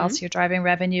see how else you're driving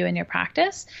revenue in your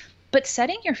practice. But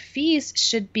setting your fees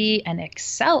should be an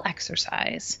Excel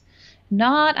exercise,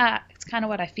 not it's kind of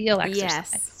what I feel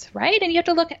exercise, right? And you have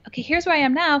to look at, okay, here's where I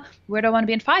am now. Where do I want to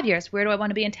be in 5 years? Where do I want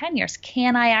to be in 10 years?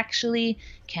 Can I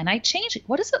change it?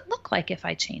 What does it look like if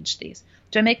I change these?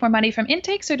 Do I make more money from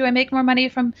intakes, or do I make more money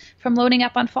from loading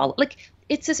up on follow? Like,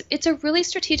 it's a really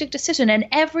strategic decision. And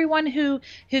everyone who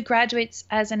graduates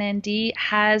as an ND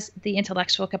has the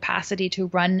intellectual capacity to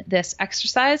run this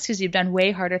exercise, because you've done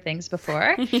way harder things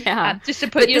before. Yeah. Just to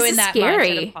put you in that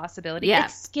mindset of possibility. Yeah.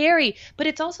 It's scary, but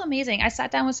it's also amazing. I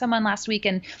sat down with someone last week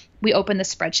and we opened the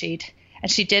spreadsheet,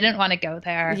 and she didn't want to go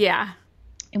there. Yeah.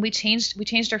 And we changed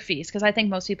our fees, because I think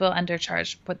most people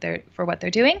undercharge for what they're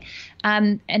doing.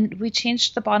 And we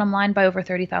changed the bottom line by over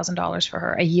 $30,000 for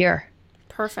her a year.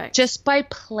 Perfect. Just by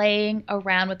playing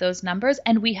around with those numbers.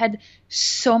 And we had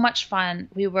so much fun.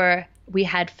 We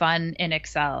had fun in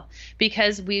Excel,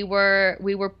 because we were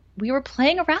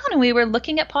playing around and we were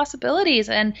looking at possibilities,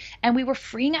 and we were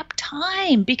freeing up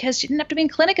time because she didn't have to be in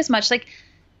clinic as much. Like,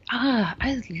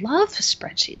 I love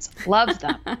spreadsheets. Love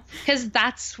them. Because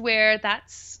that's where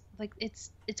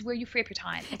you free up your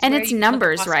time. It's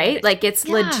numbers, right? Like, it's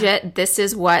legit. This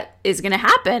is what is going to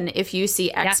happen. If you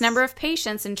see X number of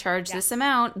patients and charge this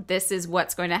amount, this is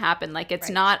what's going to happen. Like, it's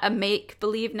not a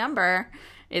make-believe number.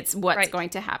 It's what's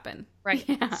going to happen. Right.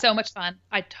 Yeah. So much fun.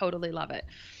 I totally love it.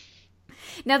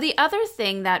 Now, the other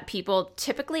thing that people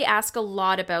typically ask a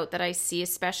lot about, that I see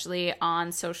especially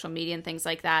on social media and things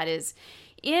like that, is,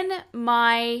 in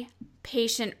my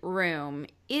patient room,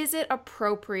 is it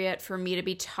appropriate for me to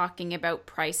be talking about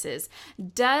prices?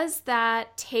 Does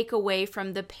that take away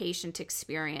from the patient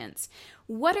experience?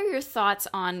 What are your thoughts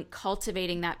on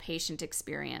cultivating that patient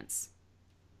experience?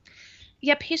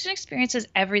 Yeah, patient experience is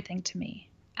everything to me.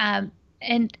 And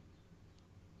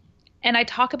I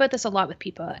talk about this a lot with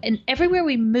people. And everywhere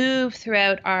we move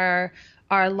throughout our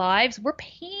lives, we're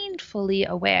painfully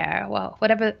aware,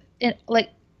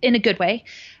 in a good way,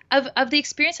 of the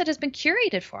experience that has been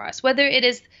curated for us, whether it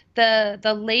is the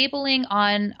labeling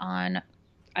on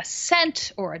a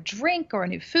scent or a drink or a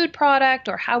new food product,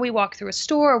 or how we walk through a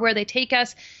store, or where they take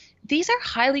us. These are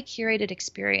highly curated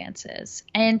experiences,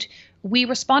 and we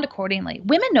respond accordingly.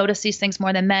 Women notice these things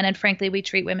more than men, and frankly, we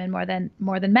treat women more than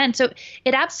men. So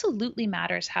it absolutely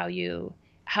matters how you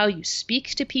speak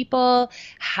to people,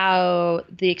 how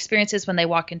the experience is when they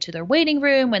walk into their waiting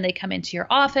room, when they come into your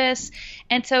office.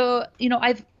 And so,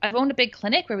 I've owned a big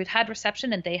clinic where we've had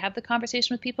reception and they have the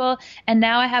conversation with people. And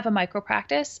now I have a micro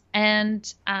practice,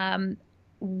 and I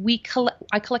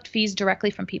collect fees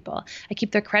directly from people. I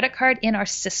keep their credit card in our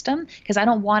system, because I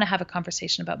don't want to have a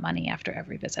conversation about money after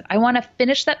every visit. I want to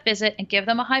finish that visit and give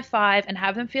them a high five and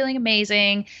have them feeling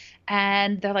amazing.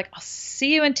 And they're like, I'll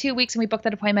see you in 2 weeks. And we book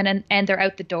that appointment, and they're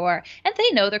out the door. And they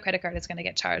know their credit card is going to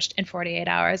get charged in 48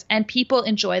 hours. And people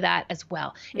enjoy that as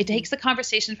well. Mm-hmm. It takes the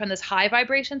conversation from this high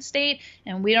vibration state,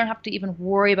 and we don't have to even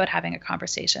worry about having a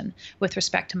conversation with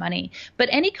respect to money. But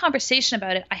any conversation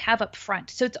about it, I have up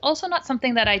front. So it's also not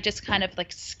something that I just kind of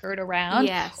like skirt around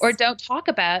or don't talk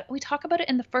about. We talk about it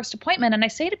in the first appointment. And I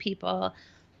say to people,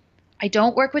 I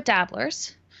don't work with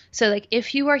dabblers. So like,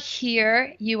 if you are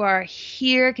here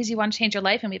because you want to change your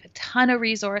life, and we have a ton of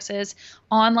resources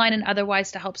online and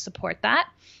otherwise to help support that.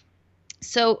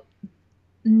 So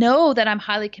know that I'm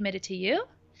highly committed to you,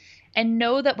 and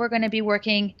know that we're going to be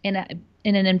working in an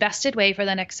invested way for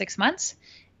the next 6 months.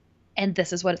 And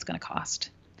this is what it's going to cost.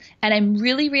 And I'm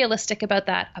really realistic about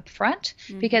that up front,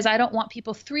 because I don't want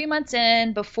people 3 months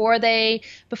in, before they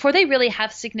really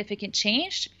have significant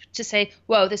change, to say,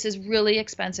 whoa, this is really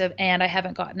expensive and I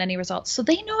haven't gotten any results. So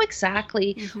they know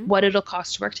exactly what it'll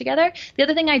cost to work together. The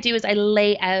other thing I do is I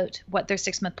lay out what their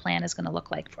 6-month plan is going to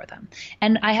look like for them.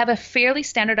 And I have a fairly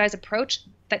standardized approach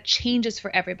that changes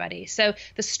for everybody. So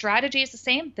the strategy is the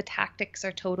same, the tactics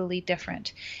are totally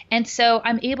different. And so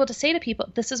I'm able to say to people,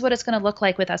 this is what it's going to look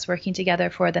like with us working together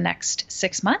for the next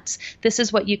 6 months. This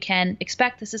is what you can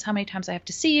expect. This is how many times I have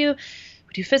to see you.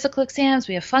 We do physical exams,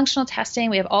 we have functional testing,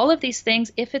 we have all of these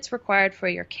things if it's required for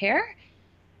your care.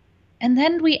 And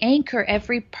then we anchor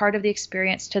every part of the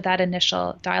experience to that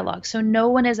initial dialogue. So no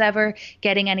one is ever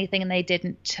getting anything and they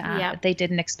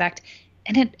didn't expect.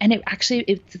 And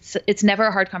it's never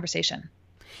a hard conversation.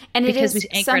 And it is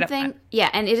something,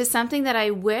 and it is something that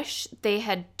I wish they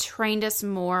had trained us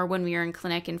more when we were in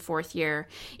clinic in 4th year,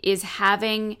 is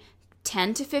having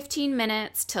 10 to 15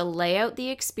 minutes to lay out the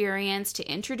experience, to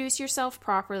introduce yourself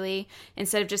properly,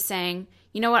 instead of just saying,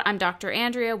 you know what, I'm Dr.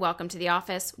 Andrea, welcome to the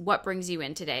office. What brings you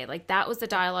in today? Like, that was the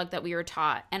dialogue that we were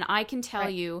taught. And I can tell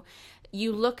you,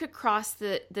 you look across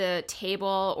the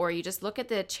table, or you just look at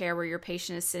the chair where your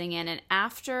patient is sitting in, and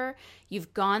after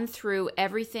you've gone through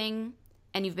everything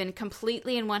and you've been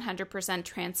completely and 100%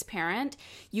 transparent,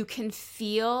 you can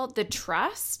feel the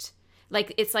trust.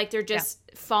 Like, it's like they're just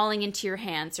falling into your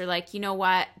hands. They're like, you know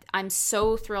what? I'm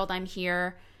so thrilled I'm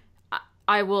here.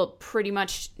 I will pretty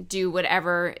much do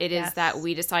whatever it is that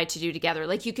we decide to do together.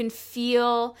 Like, you can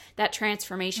feel that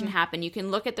transformation happen. You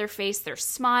can look at their face. They're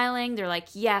smiling. They're like,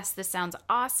 yes, this sounds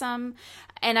awesome.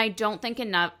 And I don't think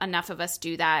enough of us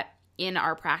do that in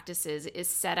our practices, is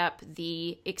set up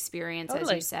the experience, as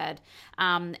you said.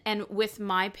 And with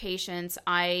my patients,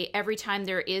 every time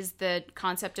there is the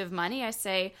concept of money, I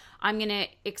say, I'm going to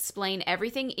explain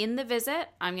everything in the visit.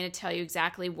 I'm going to tell you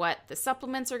exactly what the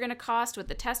supplements are going to cost, what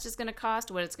the test is going to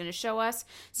cost, what it's going to show us,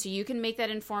 so you can make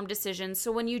that informed decision.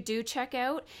 So when you do check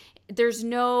out, there's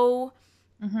no...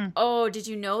 oh, did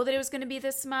you know that it was going to be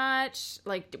this much?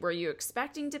 Like, were you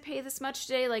expecting to pay this much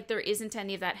today? Like, there isn't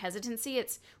any of that hesitancy.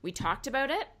 It's, we talked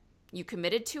about it, you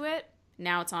committed to it,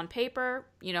 now it's on paper,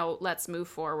 let's move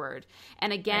forward.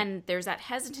 And again, there's that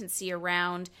hesitancy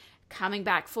around coming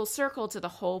back full circle to the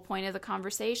whole point of the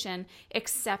conversation,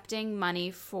 accepting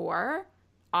money for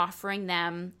offering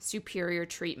them superior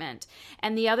treatment.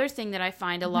 And the other thing that I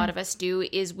find a lot of us do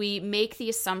is we make the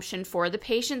assumption for the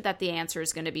patient that the answer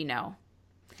is going to be no.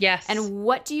 Yes. And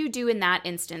what do you do in that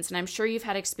instance? And I'm sure you've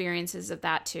had experiences of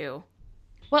that too.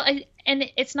 Well,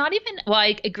 it's not even,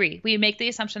 I agree. We make the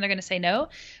assumption they're going to say no.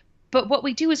 But what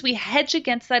we do is we hedge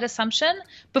against that assumption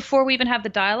before we even have the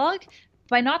dialogue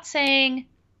by not saying,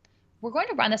 we're going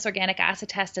to run this organic acid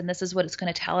test and this is what it's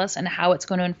going to tell us and how it's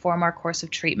going to inform our course of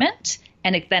treatment,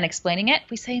 and then explaining it.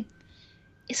 We say,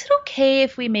 is it okay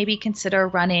if we maybe consider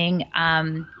running,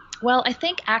 I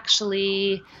think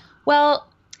actually,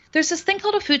 there's this thing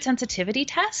called a food sensitivity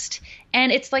test,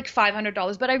 and it's like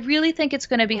 $500, but I really think it's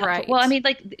going to be helpful. Right. Well, I mean,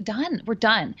 done. We're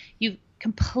done. You've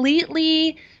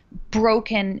completely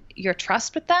broken your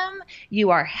trust with them. You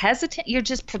are hesitant. You're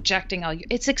just projecting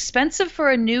it's expensive for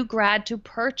a new grad to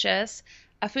purchase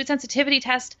a food sensitivity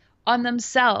test on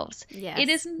themselves. Yes. It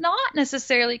is not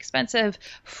necessarily expensive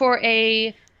for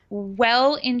a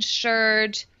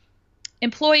well-insured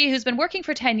employee who's been working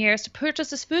for 10 years to purchase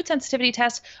this food sensitivity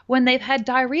test when they've had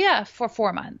diarrhea for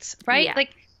 4 months, right? Yeah.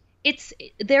 Like,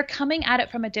 they're coming at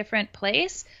it from a different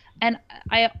place. And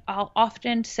I'll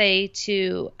often say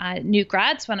to new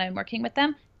grads when I'm working with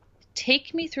them,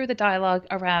 take me through the dialogue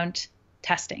around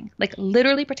testing. Like,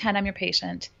 literally pretend I'm your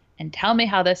patient and tell me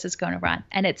how this is going to run.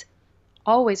 And it's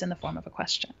always in the form of a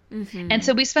question. And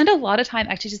so we spend a lot of time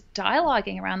actually just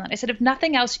dialoguing around that. I said, if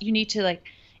nothing else, you need to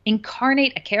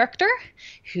incarnate a character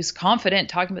who's confident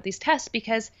talking about these tests,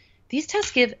 because these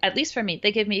tests give, at least for me,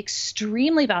 they give me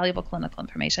extremely valuable clinical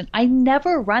information. I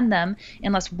never run them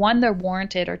unless, one, they're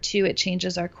warranted, or two, it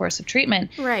changes our course of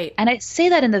treatment. Right. And I say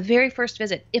that in the very first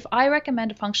visit. If I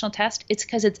recommend a functional test, it's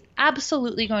because it's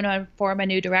absolutely going to inform a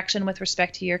new direction with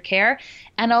respect to your care.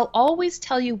 And I'll always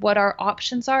tell you what our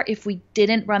options are if we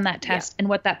didn't run that test, and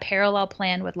what that parallel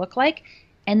plan would look like.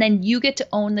 And then you get to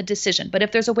own the decision. But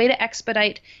if there's a way to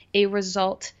expedite a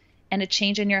result and a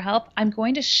change in your health, I'm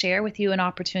going to share with you an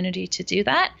opportunity to do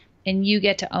that, and you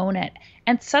get to own it.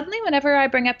 And suddenly, whenever I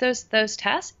bring up those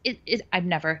tests, I'm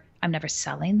never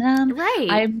selling them.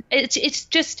 Right. It's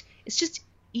just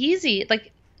easy.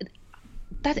 Like,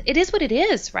 that, it is what it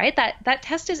is, right? That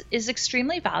test is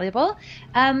extremely valuable.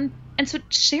 And so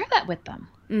share that with them.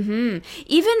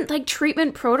 Even like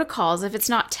treatment protocols, if it's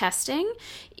not testing,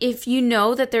 if you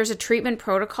know that there's a treatment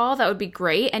protocol, that would be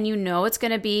great. And you know it's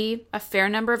going to be a fair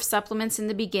number of supplements in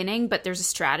the beginning, but there's a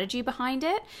strategy behind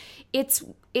it.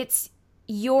 It's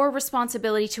your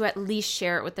responsibility to at least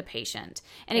share it with the patient.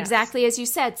 And exactly as you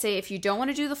said, say if you don't want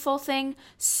to do the full thing,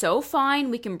 so fine,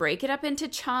 we can break it up into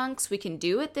chunks, we can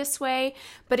do it this way.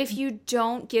 But if you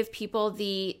don't give people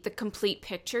the complete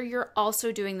picture, you're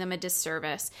also doing them a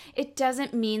disservice. It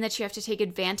doesn't mean that you have to take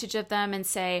advantage of them and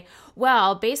say,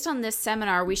 well, based on this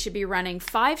seminar, we should be running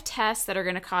 5 tests that are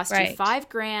going to cost you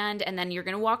 $5,000, and then you're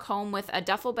going to walk home with a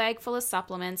duffel bag full of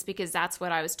supplements because that's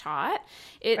what I was taught.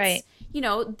 It's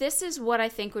this is what I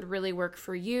think would really work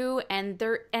for you. And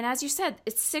as you said,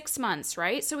 it's 6 months,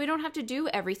 right? So we don't have to do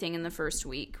everything in the first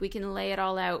week. We can lay it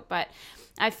all out. But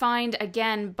I find,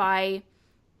 again, by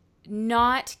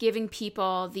not giving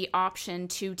people the option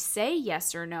to say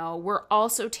yes or no, we're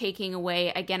also taking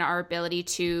away, again, our ability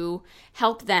to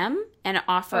help them and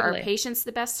offer our patients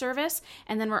the best service.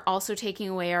 And then we're also taking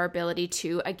away our ability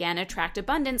to, again, attract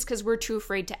abundance because we're too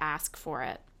afraid to ask for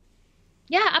it.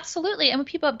 Yeah, absolutely. And when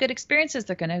people have good experiences,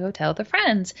 they're going to go tell their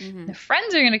friends. Mm-hmm. Their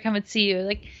friends are going to come and see you.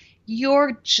 Like,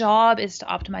 your job is to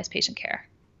optimize patient care.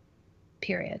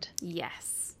 Period.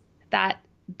 Yes. That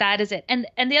is it. And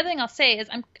the other thing I'll say is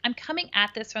I'm coming at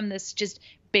this from this just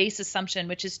base assumption,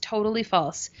 which is totally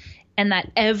false, and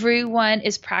that everyone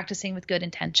is practicing with good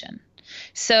intention.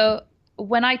 So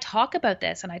when I talk about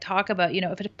this and I talk about,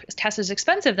 if a test is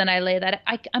expensive, then I lay that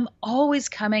I'm always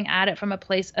coming at it from a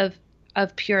place of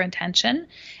pure intention.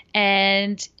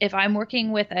 And if I'm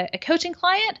working with a coaching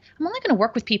client, I'm only going to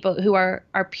work with people who are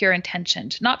pure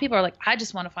intentioned, not people who are like, I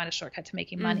just want to find a shortcut to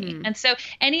making money. And so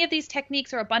any of these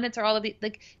techniques or abundance or all of the,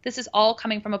 like, this is all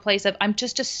coming from a place of, I'm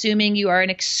just assuming you are an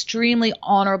extremely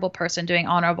honorable person doing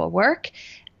honorable work.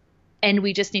 And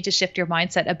we just need to shift your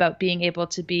mindset about being able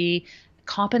to be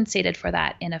compensated for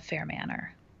that in a fair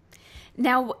manner.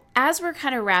 Now, as we're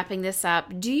kind of wrapping this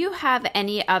up, do you have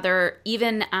any other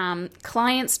even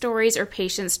client stories or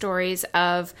patient stories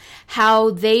of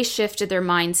how they shifted their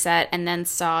mindset and then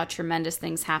saw tremendous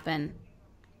things happen?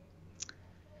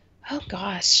 Oh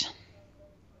gosh.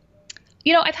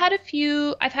 I've had a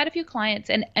few clients,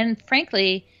 and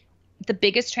frankly, the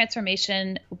biggest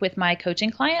transformation with my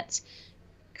coaching clients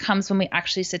comes when we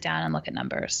actually sit down and look at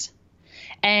numbers.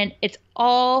 And it's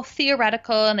all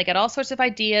theoretical, and they get all sorts of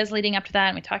ideas leading up to that.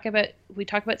 And we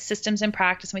talk about systems and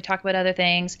practice, and we talk about other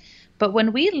things. But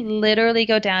when we literally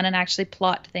go down and actually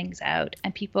plot things out,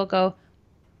 and people go,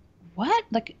 "What?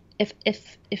 Like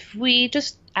if we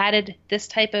just added this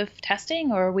type of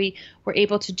testing, or we were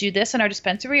able to do this in our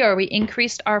dispensary, or we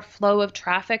increased our flow of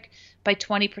traffic by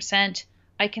 20%,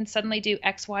 I can suddenly do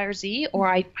X, Y, or Z, or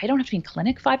I don't have to be in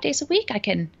clinic 5 days a week. I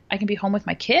can be home with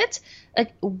my kids."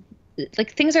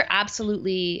 Like things are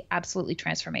absolutely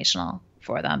transformational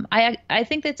for them. I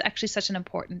think that's actually such an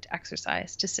important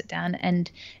exercise to sit down and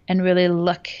really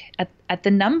look at the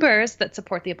numbers that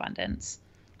support the abundance.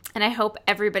 And I hope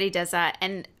everybody does that.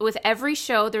 And with every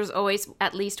show, there's always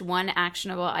at least one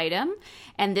actionable item.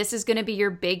 And this is going to be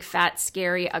your big, fat,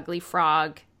 scary, ugly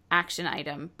frog action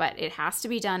item, but it has to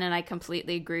be done. And I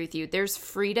completely agree with you. There's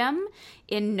freedom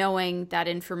in knowing that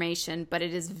information, but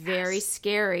it is very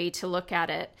scary to look at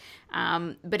it.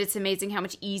 But it's amazing how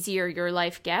much easier your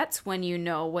life gets when you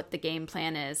know what the game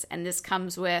plan is. And this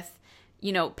comes with,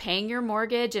 paying your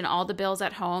mortgage and all the bills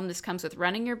at home. This comes with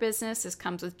running your business. This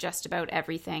comes with just about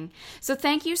everything. So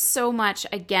thank you so much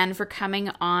again for coming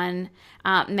on,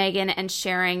 Meghan, and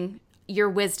sharing your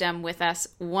wisdom with us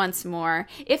once more.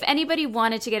 If anybody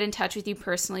wanted to get in touch with you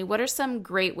personally, what are some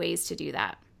great ways to do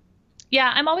that?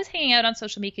 Yeah, I'm always hanging out on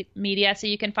social media, so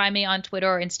you can find me on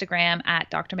Twitter or Instagram at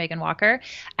Dr. Meghan Walker.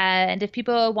 And if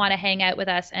people want to hang out with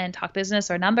us and talk business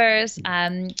or numbers,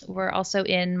 we're also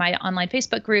in my online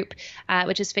Facebook group,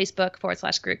 which is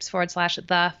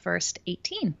Facebook.com/groups/the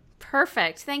first18.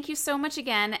 Perfect. Thank you so much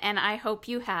again, and I hope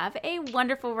you have a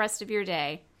wonderful rest of your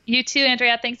day. You too,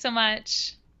 Andrea. Thanks so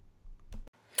much.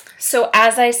 So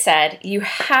as I said, you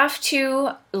have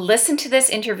to listen to this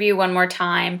interview one more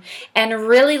time and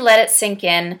really let it sink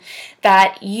in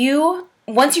that you,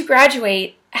 once you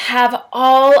graduate, have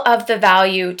all of the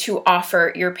value to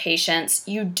offer your patients.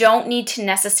 You don't need to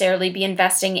necessarily be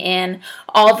investing in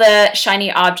all the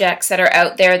shiny objects that are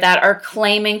out there that are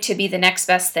claiming to be the next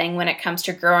best thing when it comes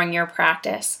to growing your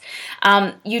practice.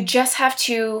 You just have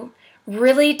to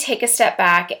really take a step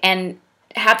back and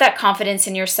have that confidence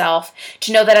in yourself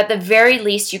to know that at the very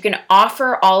least you can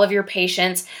offer all of your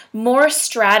patients more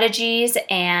strategies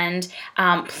and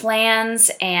plans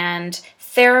and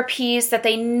therapies that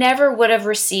they never would have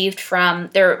received from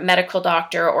their medical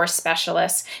doctor or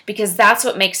specialist, because that's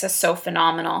what makes us so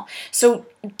phenomenal. So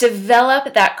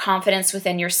develop that confidence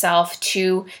within yourself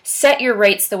to set your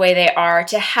rates the way they are,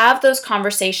 to have those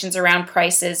conversations around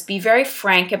prices, be very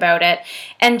frank about it,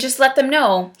 and just let them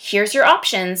know, here's your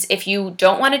options. If you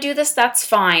don't want to do this, that's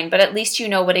fine, but at least you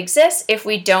know what exists. If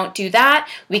we don't do that,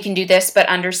 we can do this, but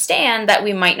understand that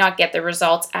we might not get the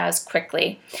results as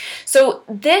quickly. So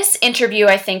this interview,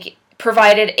 I think,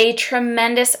 provided a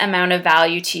tremendous amount of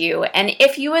value to you. And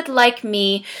if you would like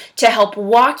me to help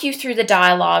walk you through the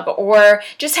dialogue, or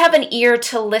just have an ear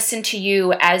to listen to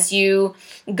you as you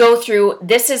go through,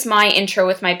 this is my intro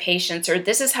with my patients, or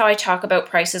this is how I talk about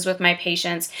prices with my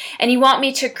patients, and you want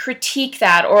me to critique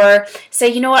that or say,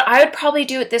 you know what, I would probably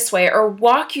do it this way, or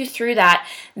walk you through that,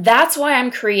 that's why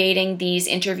I'm creating these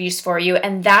interviews for you.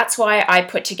 And that's why I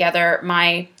put together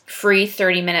my free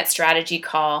 30-minute strategy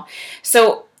call.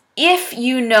 So if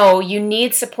you know you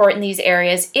need support in these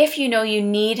areas, if you know you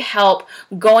need help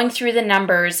going through the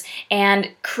numbers and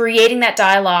creating that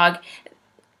dialogue,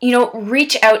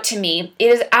 reach out to me. It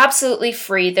is absolutely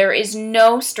free. There is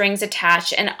no strings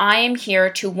attached, and I am here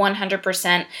to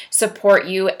 100% support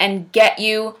you and get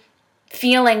you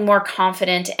feeling more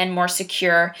confident and more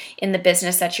secure in the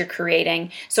business that you're creating.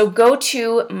 So go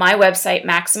to my website,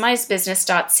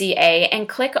 maximizebusiness.ca, and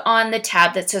click on the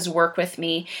tab that says Work With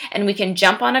Me, and we can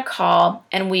jump on a call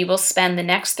and we will spend the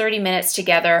next 30 minutes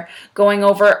together going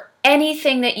over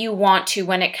anything that you want to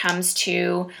when it comes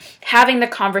to having the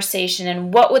conversation,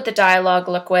 and what would the dialogue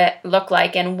look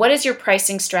like, and what is your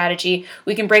pricing strategy.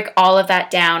 We can break all of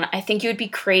that down. I think you would be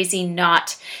crazy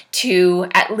not to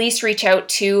at least reach out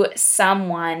to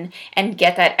someone and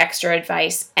get that extra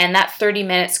advice, and that 30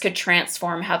 minutes could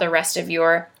transform how the rest of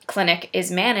your clinic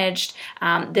is managed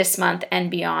this month and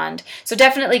beyond. So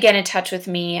definitely get in touch with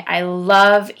me. I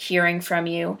love hearing from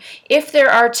you. If there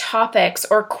are topics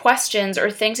or questions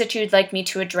or things that you'd like me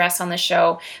to address on the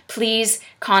show, please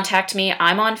contact me.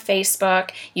 I'm on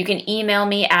Facebook. You can email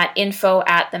me at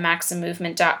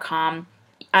info@themaximmovement.com.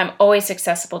 I'm always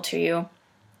accessible to you.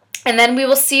 And then we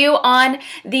will see you on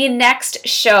the next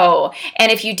show.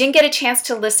 And if you didn't get a chance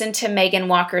to listen to Meghan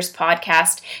Walker's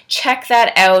podcast, check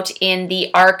that out in the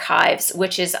archives,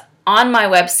 which is on my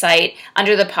website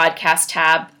under the podcast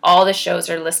tab. All the shows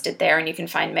are listed there, and you can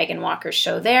find Meghan Walker's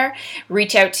show there.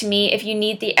 Reach out to me if you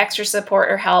need the extra support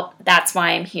or help. That's why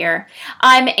I'm here.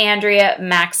 I'm Andrea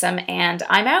Maxim, and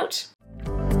I'm out.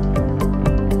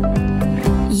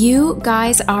 You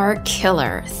guys are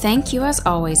killer. Thank you as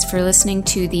always for listening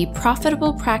to the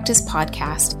Profitable Practice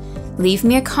Podcast. Leave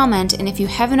me a comment, and if you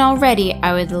haven't already,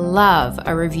 I would love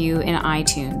a review in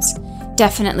iTunes.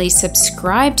 Definitely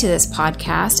subscribe to this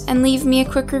podcast and leave me a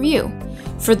quick review.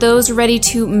 For those ready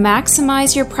to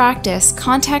maximize your practice,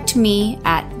 contact me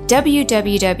at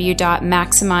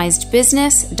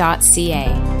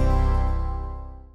www.maximizedbusiness.ca.